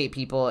educate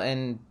people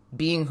and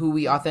being who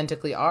we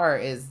authentically are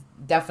is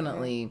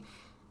definitely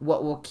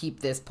what will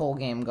keep this pole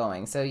game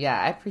going. So yeah,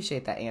 I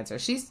appreciate that answer.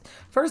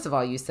 First of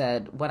all, you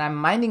said, when I'm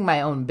minding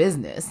my own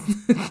business,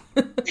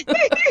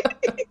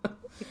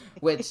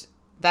 which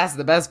that's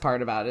the best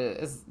part about it.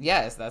 Is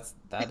yes,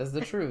 that is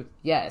the truth.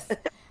 Yes.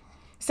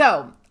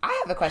 So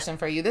I have a question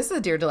for you. This is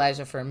a Dear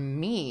Delisha for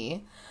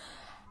me.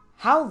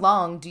 How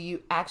long do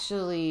you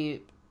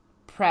actually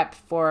prep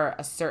for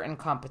a certain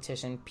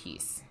competition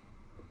piece?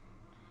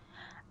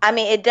 I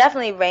mean, it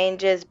definitely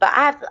ranges, but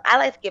I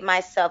like to give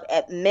myself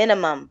at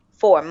minimum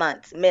 4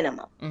 months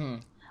minimum. Mm-hmm.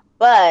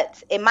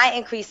 But it might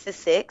increase to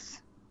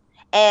 6.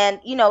 And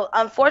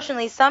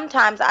unfortunately,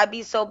 sometimes I'd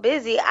be so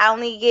busy I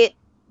only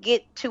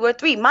get 2 or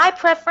 3. My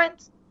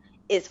preference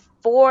is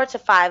 4 to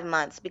 5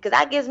 months, because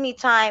that gives me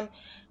time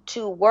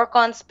to work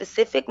on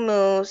specific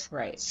moves,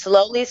 right,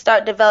 slowly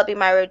start developing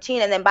my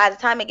routine, and then by the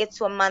time it gets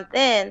to a month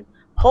in,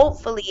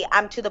 hopefully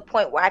I'm to the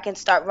point where I can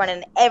start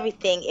running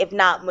everything, if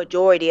not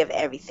majority of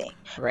everything.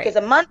 Right.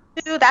 Because a month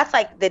or 2, that's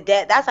like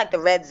the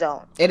red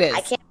zone. It is.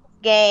 I can't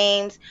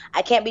games.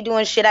 I can't be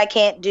doing shit I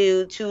can't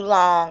do too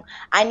long.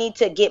 I need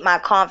to get my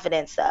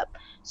confidence up.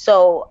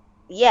 So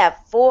yeah,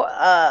 4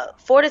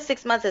 to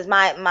 6 months is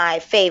my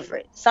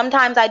favorite.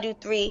 Sometimes I do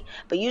 3,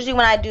 but usually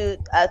when I do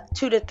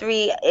 2 to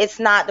 3, it's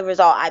not the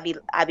result I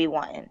be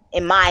wanting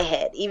in my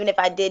head, even if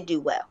I did do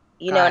well.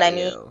 You know what I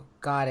mean?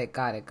 Got it.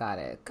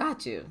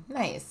 Got you.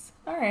 Nice.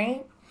 All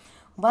right.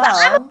 Well,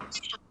 I'm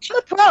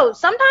a pro.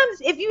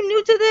 Sometimes if you're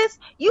new to this,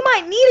 you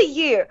might need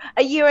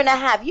a year and a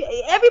half.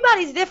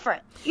 Everybody's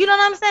different. You know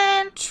what I'm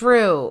saying?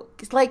 True.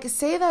 Like,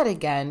 say that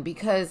again,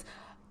 because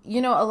a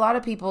lot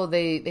of people,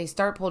 they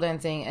start pole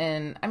dancing,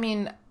 and I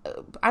mean,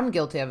 I'm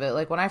guilty of it.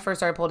 Like, when I first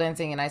started pole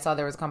dancing and I saw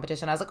there was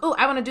competition, I was like, oh,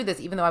 I want to do this,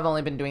 even though I've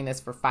only been doing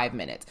this for 5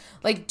 minutes.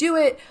 Like, do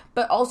it,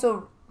 but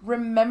also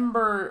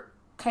remember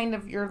kind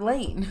of your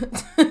lane.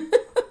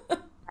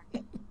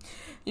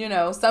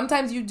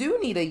 Sometimes you do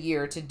need a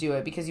year to do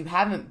it because you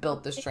haven't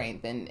built the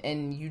strength,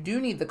 and you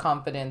do need the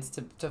confidence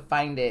to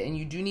find it, and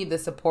you do need the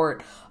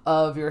support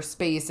of your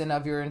space and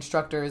of your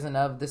instructors and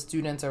of the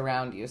students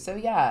around you. So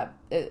yeah,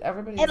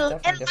 everybody's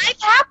definitely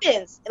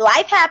different.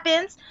 Life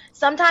happens.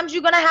 Sometimes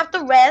you're gonna have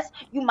to rest.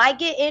 You might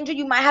get injured.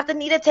 You might have to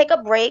need to take a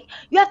break.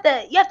 You have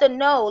to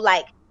know,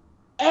 like,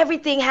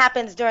 everything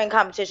happens during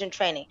competition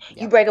training.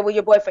 Yeah. You break up with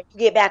your boyfriend, you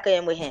get back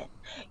in with him.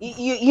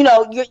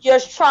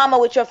 There's trauma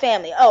with your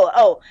family.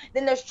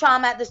 Then there's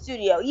trauma at the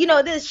studio.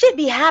 This shit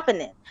be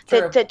happening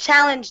to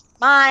challenge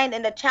mind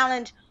and to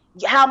challenge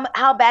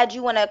how bad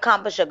you want to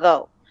accomplish a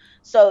goal.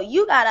 So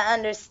you got to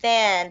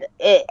understand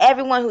it.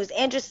 Everyone who's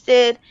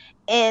interested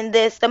in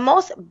this,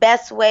 the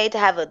best way to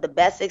have the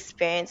best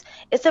experience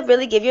is to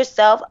really give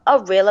yourself a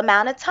real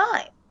amount of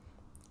time.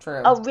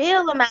 True. A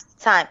real amount of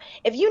time.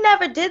 If you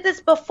never did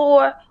this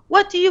before,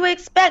 what do you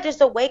expect? Just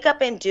to wake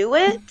up and do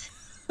it?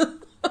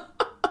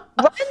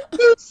 Run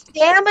through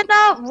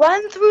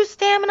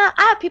stamina.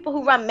 I have people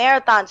who run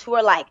marathons who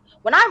are like,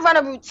 when I run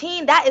a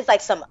routine, that is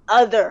like some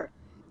other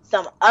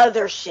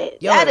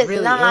shit. Yo, that is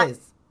really not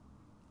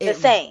the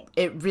same.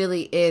 It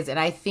really is. And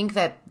I think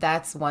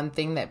that's one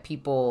thing that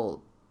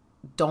people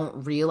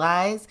don't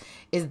realize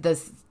is the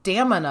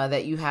stamina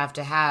that you have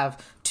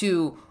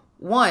to,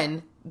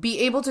 one, be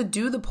able to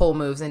do the pole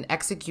moves and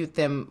execute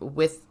them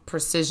with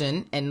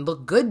precision and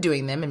look good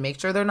doing them and make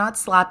sure they're not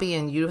sloppy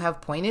and you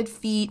have pointed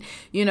feet,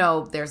 you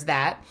know, there's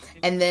that.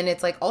 And then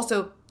it's like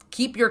also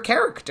keep your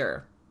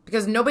character,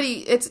 because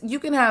you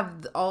can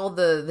have all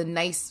the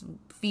nice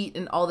feet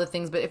and all the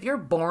things, but if you're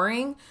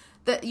boring,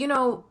 that, you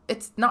know,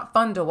 it's not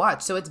fun to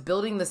watch. So it's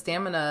building the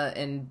stamina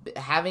and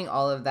having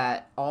all of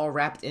that all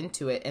wrapped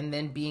into it, and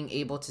then being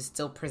able to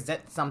still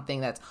present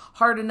something that's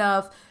hard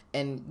enough.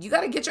 And you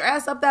got to get your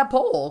ass up that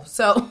pole.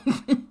 So,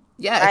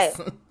 yes,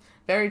 right.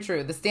 Very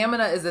true. The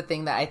stamina is a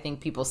thing that I think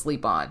people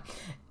sleep on,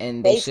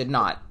 and they should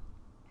not.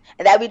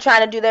 And they'll be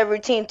trying to do their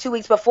routine 2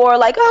 weeks before,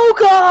 like, oh,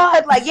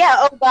 God. Like, yeah,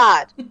 oh,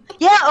 God.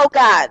 Yeah, oh,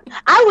 God.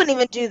 I wouldn't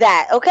even do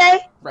that, okay?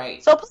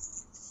 Right. So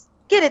please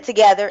get it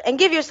together and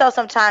give yourself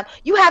some time.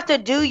 You have to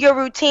do your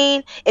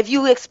routine if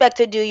you expect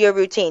to do your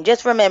routine.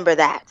 Just remember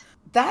that.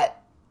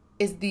 That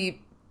is the...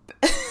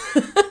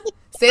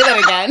 Say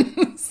that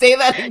again. Say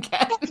that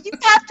again. You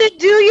have to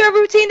do your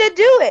routine to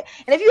do it.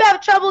 And if you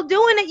have trouble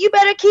doing it, you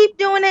better keep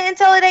doing it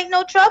until it ain't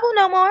no trouble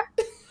no more.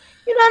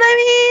 You know what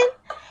I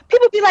mean?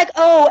 People be like,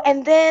 oh,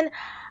 and then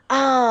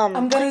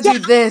I'm going to do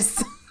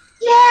this.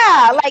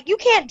 Yeah, like you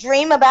can't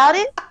dream about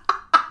it.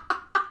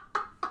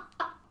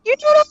 You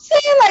know what I'm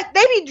saying? Like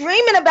they be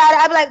dreaming about it.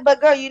 I be like, but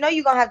girl, you know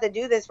you're going to have to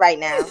do this right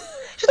now.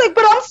 She's like,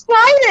 but I'm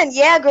sliding.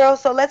 Yeah, girl,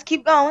 so let's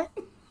keep going.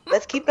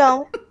 Let's keep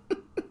going.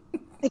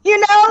 You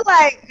know,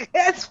 like,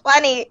 it's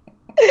funny.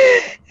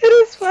 It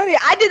is funny.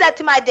 I did that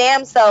to my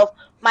damn self,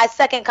 my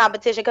second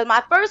competition, because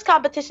my first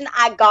competition,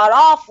 I got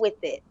off with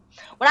it.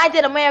 When I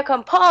did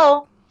American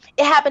Pole,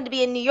 it happened to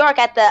be in New York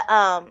at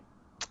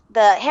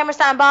the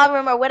Hammerstein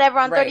Ballroom or whatever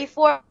on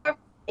 34th. And,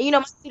 you know,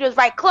 my studio was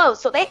right close.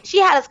 So she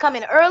had us come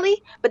in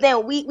early, but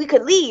then we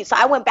could leave. So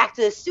I went back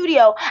to the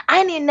studio.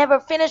 I didn't never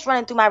finish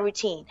running through my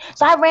routine.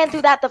 So I ran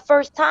through that the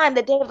first time,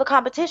 the day of the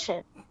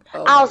competition.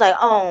 Oh, I was like,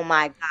 oh,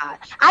 my God.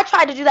 I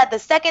tried to do that the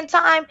second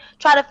time,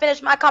 try to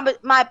finish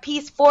my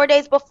piece 4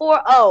 days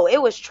before. Oh, it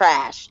was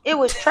trash. It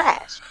was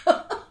trash.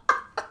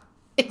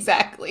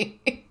 Exactly.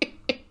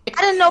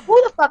 I didn't know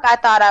who the fuck I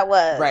thought I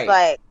was. Right.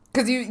 Like,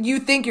 because you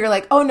think you're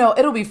like, oh, no,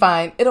 it'll be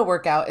fine. It'll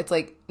work out. It's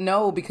like,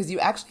 no, because you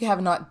actually have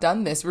not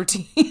done this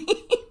routine.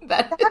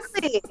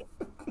 Exactly.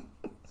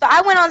 So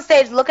I went on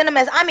stage looking a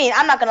mess. I mean,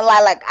 I'm not going to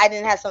lie, like, I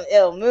didn't have some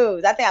ill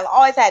moves. I think I've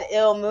always had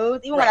ill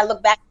moves, even when I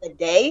look back at the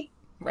day.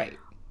 Right.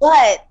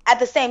 But at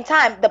the same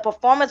time, the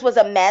performance was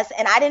a mess,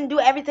 and I didn't do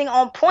everything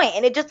on point,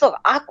 and it just looked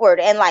awkward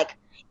and, like,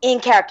 in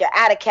character,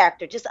 out of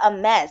character, just a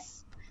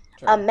mess.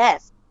 Sure. A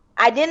mess.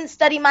 I didn't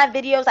study my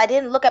videos. I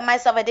didn't look at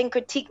myself. I didn't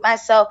critique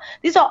myself.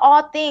 These are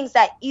all things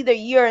that either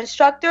your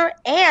instructor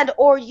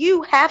or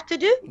you have to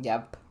do.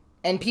 Yep.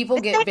 And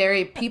people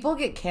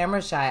get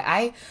camera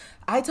shy.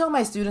 I tell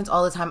my students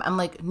all the time, I'm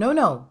like,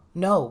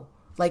 no.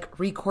 Like,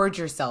 record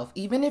yourself.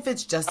 Even if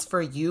it's just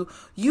for you,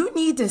 you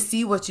need to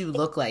see what you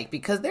look like,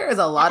 because there is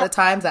a lot of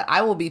times that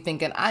I will be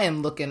thinking I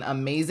am looking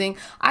amazing.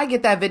 I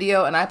get that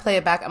video and I play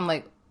it back. I'm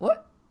like,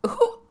 what?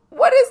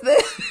 What is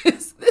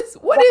this?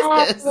 What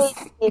is this?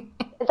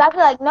 It's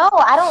actually like, no,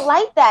 I don't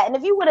like that. And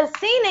if you would have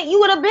seen it, you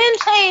would have been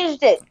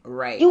changed it.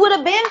 Right. You would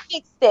have been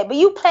fixed it. But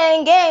you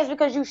playing games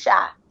because you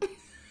shy.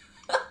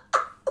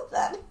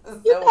 That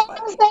is so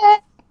funny.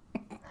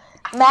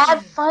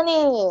 Mad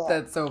funny.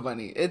 That's so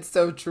funny. It's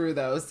so true,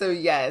 though. So,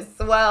 yes.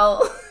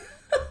 Well,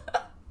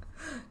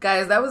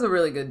 guys, that was a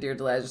really good Dear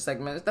Delilah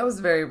segment. That was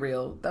very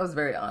real. That was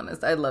very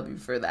honest. I love you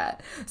for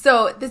that.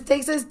 So, this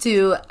takes us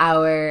to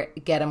our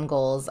Get 'em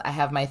goals. I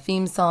have my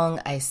theme song.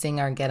 I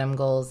sing our Get 'em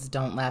goals.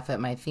 Don't laugh at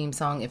my theme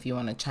song. If you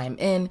want to chime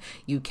in,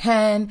 you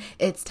can.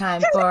 It's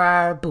time for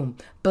our boom,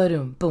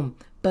 ba-doom, boom,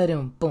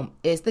 ba-doom, boom.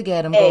 It's the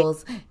Get 'em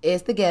goals.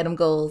 It's the Get 'em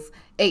goals.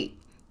 Hey,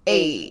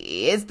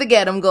 it's the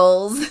Get 'em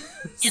goals.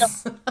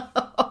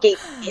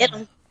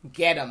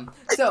 Get 'em.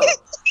 So,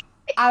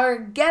 our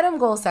Get 'em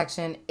goal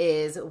section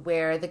is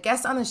where the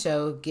guest on the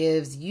show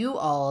gives you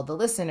all, the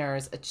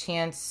listeners, a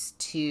chance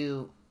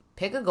to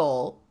pick a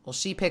goal. Well,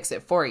 she picks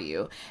it for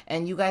you,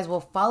 and you guys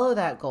will follow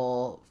that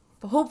goal,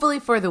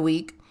 hopefully for the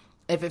week.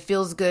 If it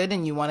feels good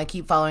and you want to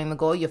keep following the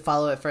goal, you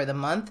follow it for the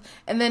month.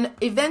 And then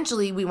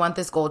eventually we want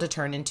this goal to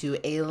turn into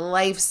a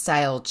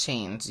lifestyle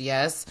change.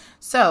 Yes.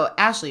 So,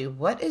 Ashley,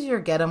 what is your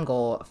Get 'em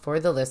goal for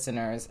the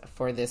listeners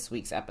for this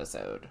week's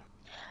episode?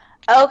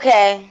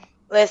 Okay.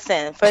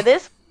 Listen, for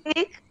this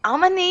week, I'm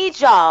going to need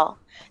y'all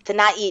to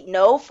not eat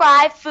no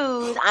fried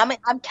foods. I'm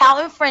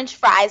counting French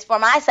fries for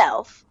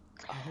myself.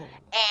 Oh.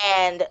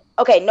 And,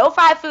 okay, no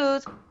fried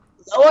foods,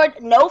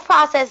 no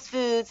processed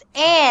foods,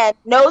 and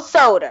no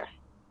soda.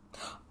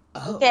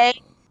 Oh. Okay,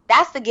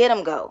 that's the Get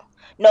 'em go.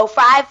 No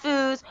fried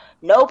foods,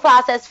 no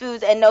processed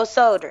foods, and no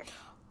soda.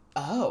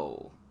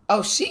 Oh,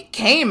 she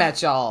came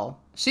at y'all.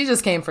 She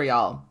just came for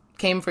y'all.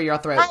 Came for your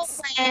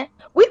throats.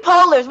 We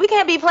polars. We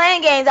can't be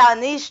playing games out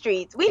in these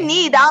streets. We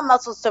need our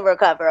muscles to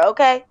recover.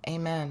 Okay.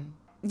 Amen.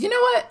 You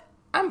know what?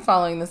 I'm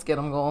following this Get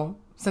 'em goal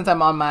since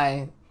I'm on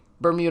my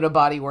Bermuda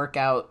body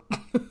workout.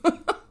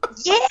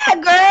 Yeah,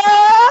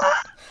 girl.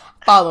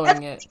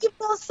 Following it. You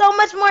feel so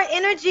much more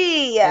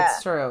energy.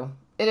 It's true.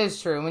 It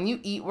is true. When you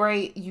eat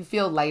right, you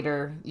feel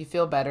lighter, you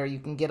feel better, you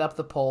can get up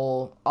the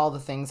pole, all the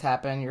things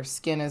happen, your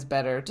skin is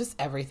better, just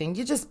everything.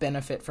 You just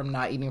benefit from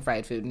not eating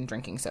fried food and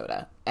drinking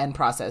soda and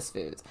processed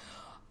foods.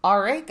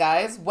 All right,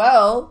 guys.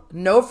 Well,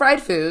 no fried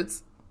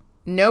foods,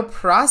 no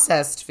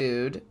processed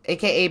food,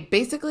 aka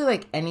basically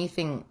like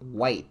anything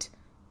white.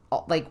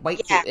 Like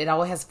white food. It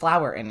always has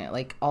flour in it,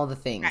 like all the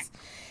things.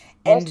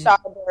 And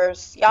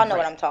Starburst. Y'all know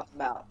what I'm talking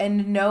about.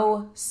 And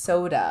no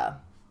soda.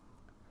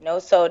 No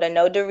soda,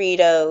 no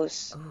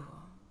Doritos. Ooh.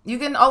 You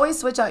can always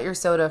switch out your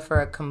soda for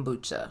a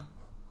kombucha.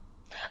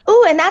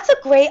 Ooh, and that's a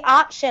great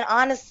option,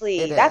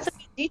 honestly. That's a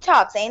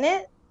detox, ain't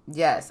it?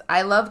 Yes,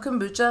 I love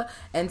kombucha,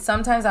 and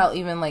sometimes I'll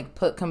even like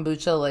put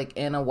kombucha like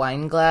in a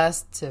wine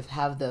glass to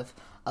have the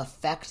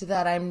effect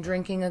that I'm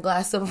drinking a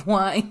glass of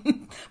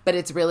wine. But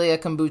it's really a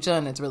kombucha,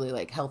 and it's really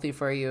like healthy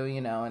for you,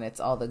 you know, and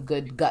it's all the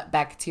good gut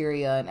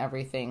bacteria and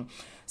everything.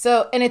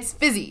 So, and it's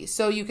fizzy,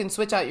 so you can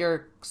switch out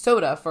your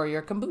soda for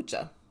your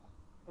kombucha.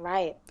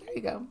 Right. There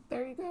you go.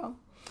 There you go.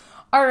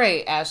 All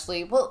right,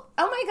 Ashley. Well,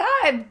 oh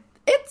my God.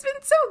 It's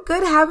been so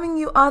good having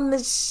you on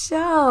the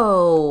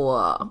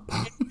show.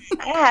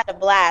 I had a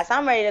blast.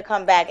 I'm ready to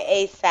come back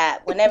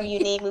ASAP. Whenever you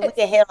need me, we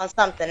can hit on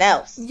something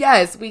else.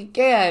 Yes, we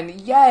can.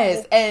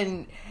 Yes.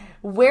 And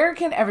where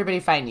can everybody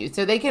find you?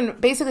 So they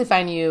can basically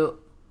find you,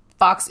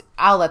 Fox.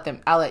 I'll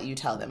let you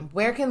tell them.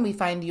 Where can we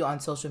find you on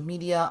social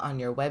media, on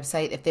your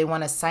website? If they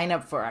want to sign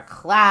up for a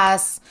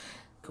class,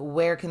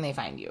 where can they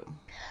find you?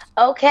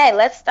 Okay,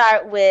 let's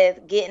start with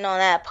getting on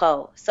that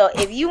pole. So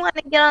if you want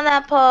to get on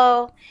that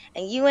pole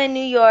and you in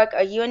New York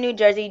or you in New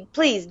Jersey,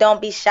 please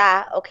don't be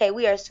shy. Okay,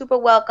 we are super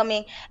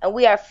welcoming and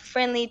we are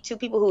friendly to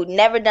people who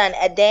never done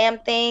a damn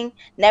thing,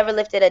 never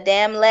lifted a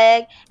damn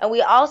leg, and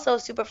we also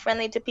super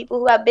friendly to people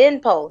who have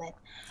been poling.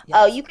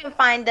 Yes. You can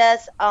find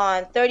us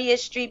on 30th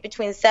Street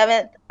between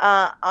 7th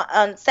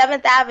on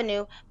 7th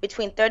Avenue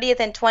between 30th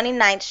and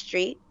 29th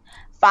Street,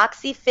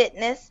 Foxy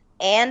Fitness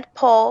and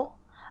Pole.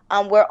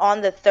 We're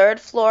on the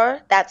 3rd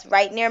floor. That's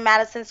right near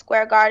Madison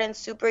Square Garden.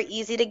 Super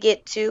easy to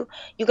get to.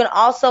 You can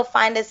also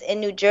find us in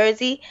New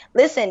Jersey.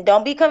 Listen,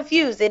 don't be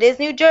confused. It is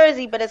New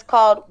Jersey, but it's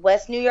called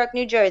West New York,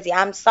 New Jersey.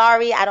 I'm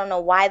sorry. I don't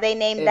know why they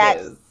named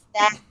that.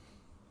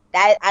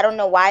 I don't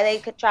know why they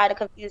could try to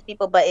confuse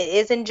people, but it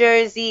is in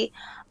Jersey.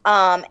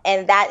 And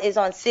that is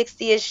on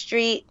 60th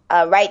Street,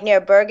 right near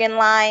Bergen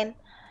Line.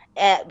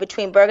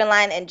 Between Bergen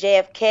Line and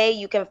JFK.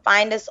 You can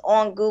find us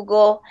on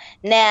Google.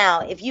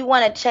 Now, if you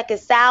want to check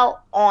us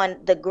out on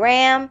the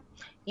gram,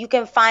 you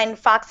can find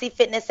Foxy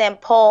Fitness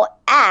and Pole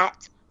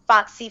at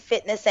Foxy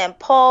Fitness and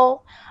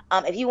Pole.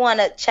 If you want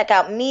to check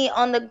out me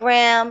on the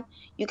gram,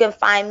 you can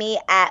find me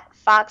at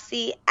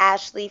Foxy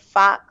Ashley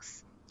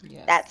Fox.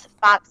 Yes. That's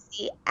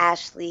Foxy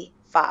Ashley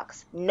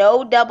Fox.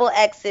 No double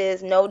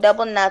X's, no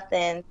double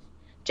nothing.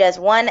 Just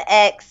one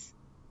X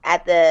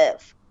at the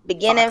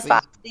beginning,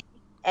 Foxy.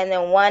 And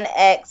then one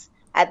X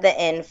at the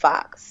end,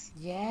 Fox.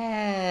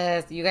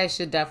 Yes. You guys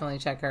should definitely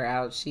check her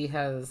out. She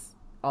has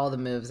all the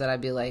moves that I'd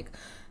be like,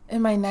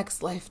 in my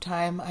next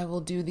lifetime, I will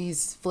do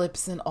these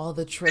flips and all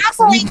the tricks.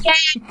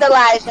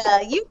 Elijah,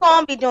 you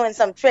going to be doing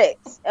some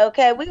tricks,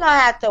 okay? We're going to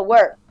have to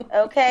work,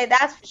 okay?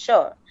 That's for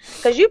sure.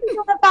 Because you be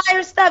doing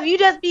fire stuff. You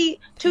just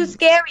be too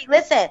scary.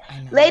 Listen,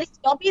 ladies,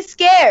 don't be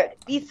scared.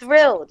 Be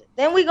thrilled.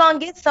 Then we going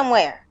to get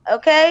somewhere,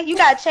 okay? You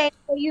got to change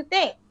the way you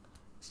think.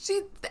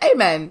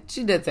 Amen.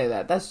 She did say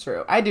that. That's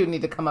true. I do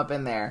need to come up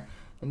in there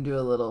and do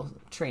a little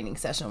training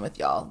session with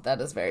y'all.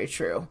 That is very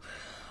true.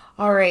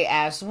 All right,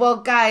 Ash. Well,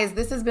 guys,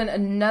 this has been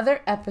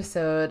another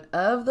episode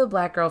of the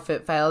Black Girl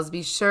Fit Files.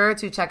 Be sure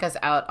to check us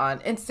out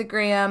on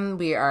Instagram.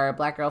 We are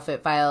Black Girl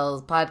Fit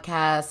Files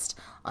podcast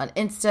on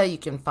Insta. You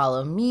can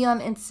follow me on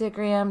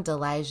Instagram,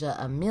 Delijah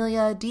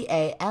Amelia,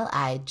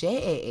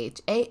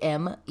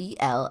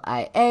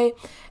 DALIJAHAMELIA.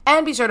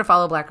 And be sure to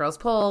follow Black Girls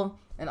Pole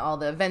and all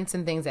the events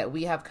and things that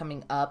we have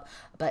coming up.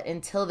 But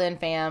until then,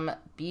 fam,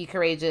 be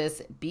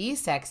courageous, be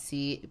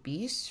sexy,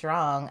 be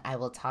strong. I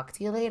will talk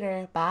to you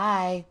later.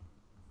 Bye.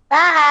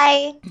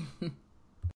 Bye.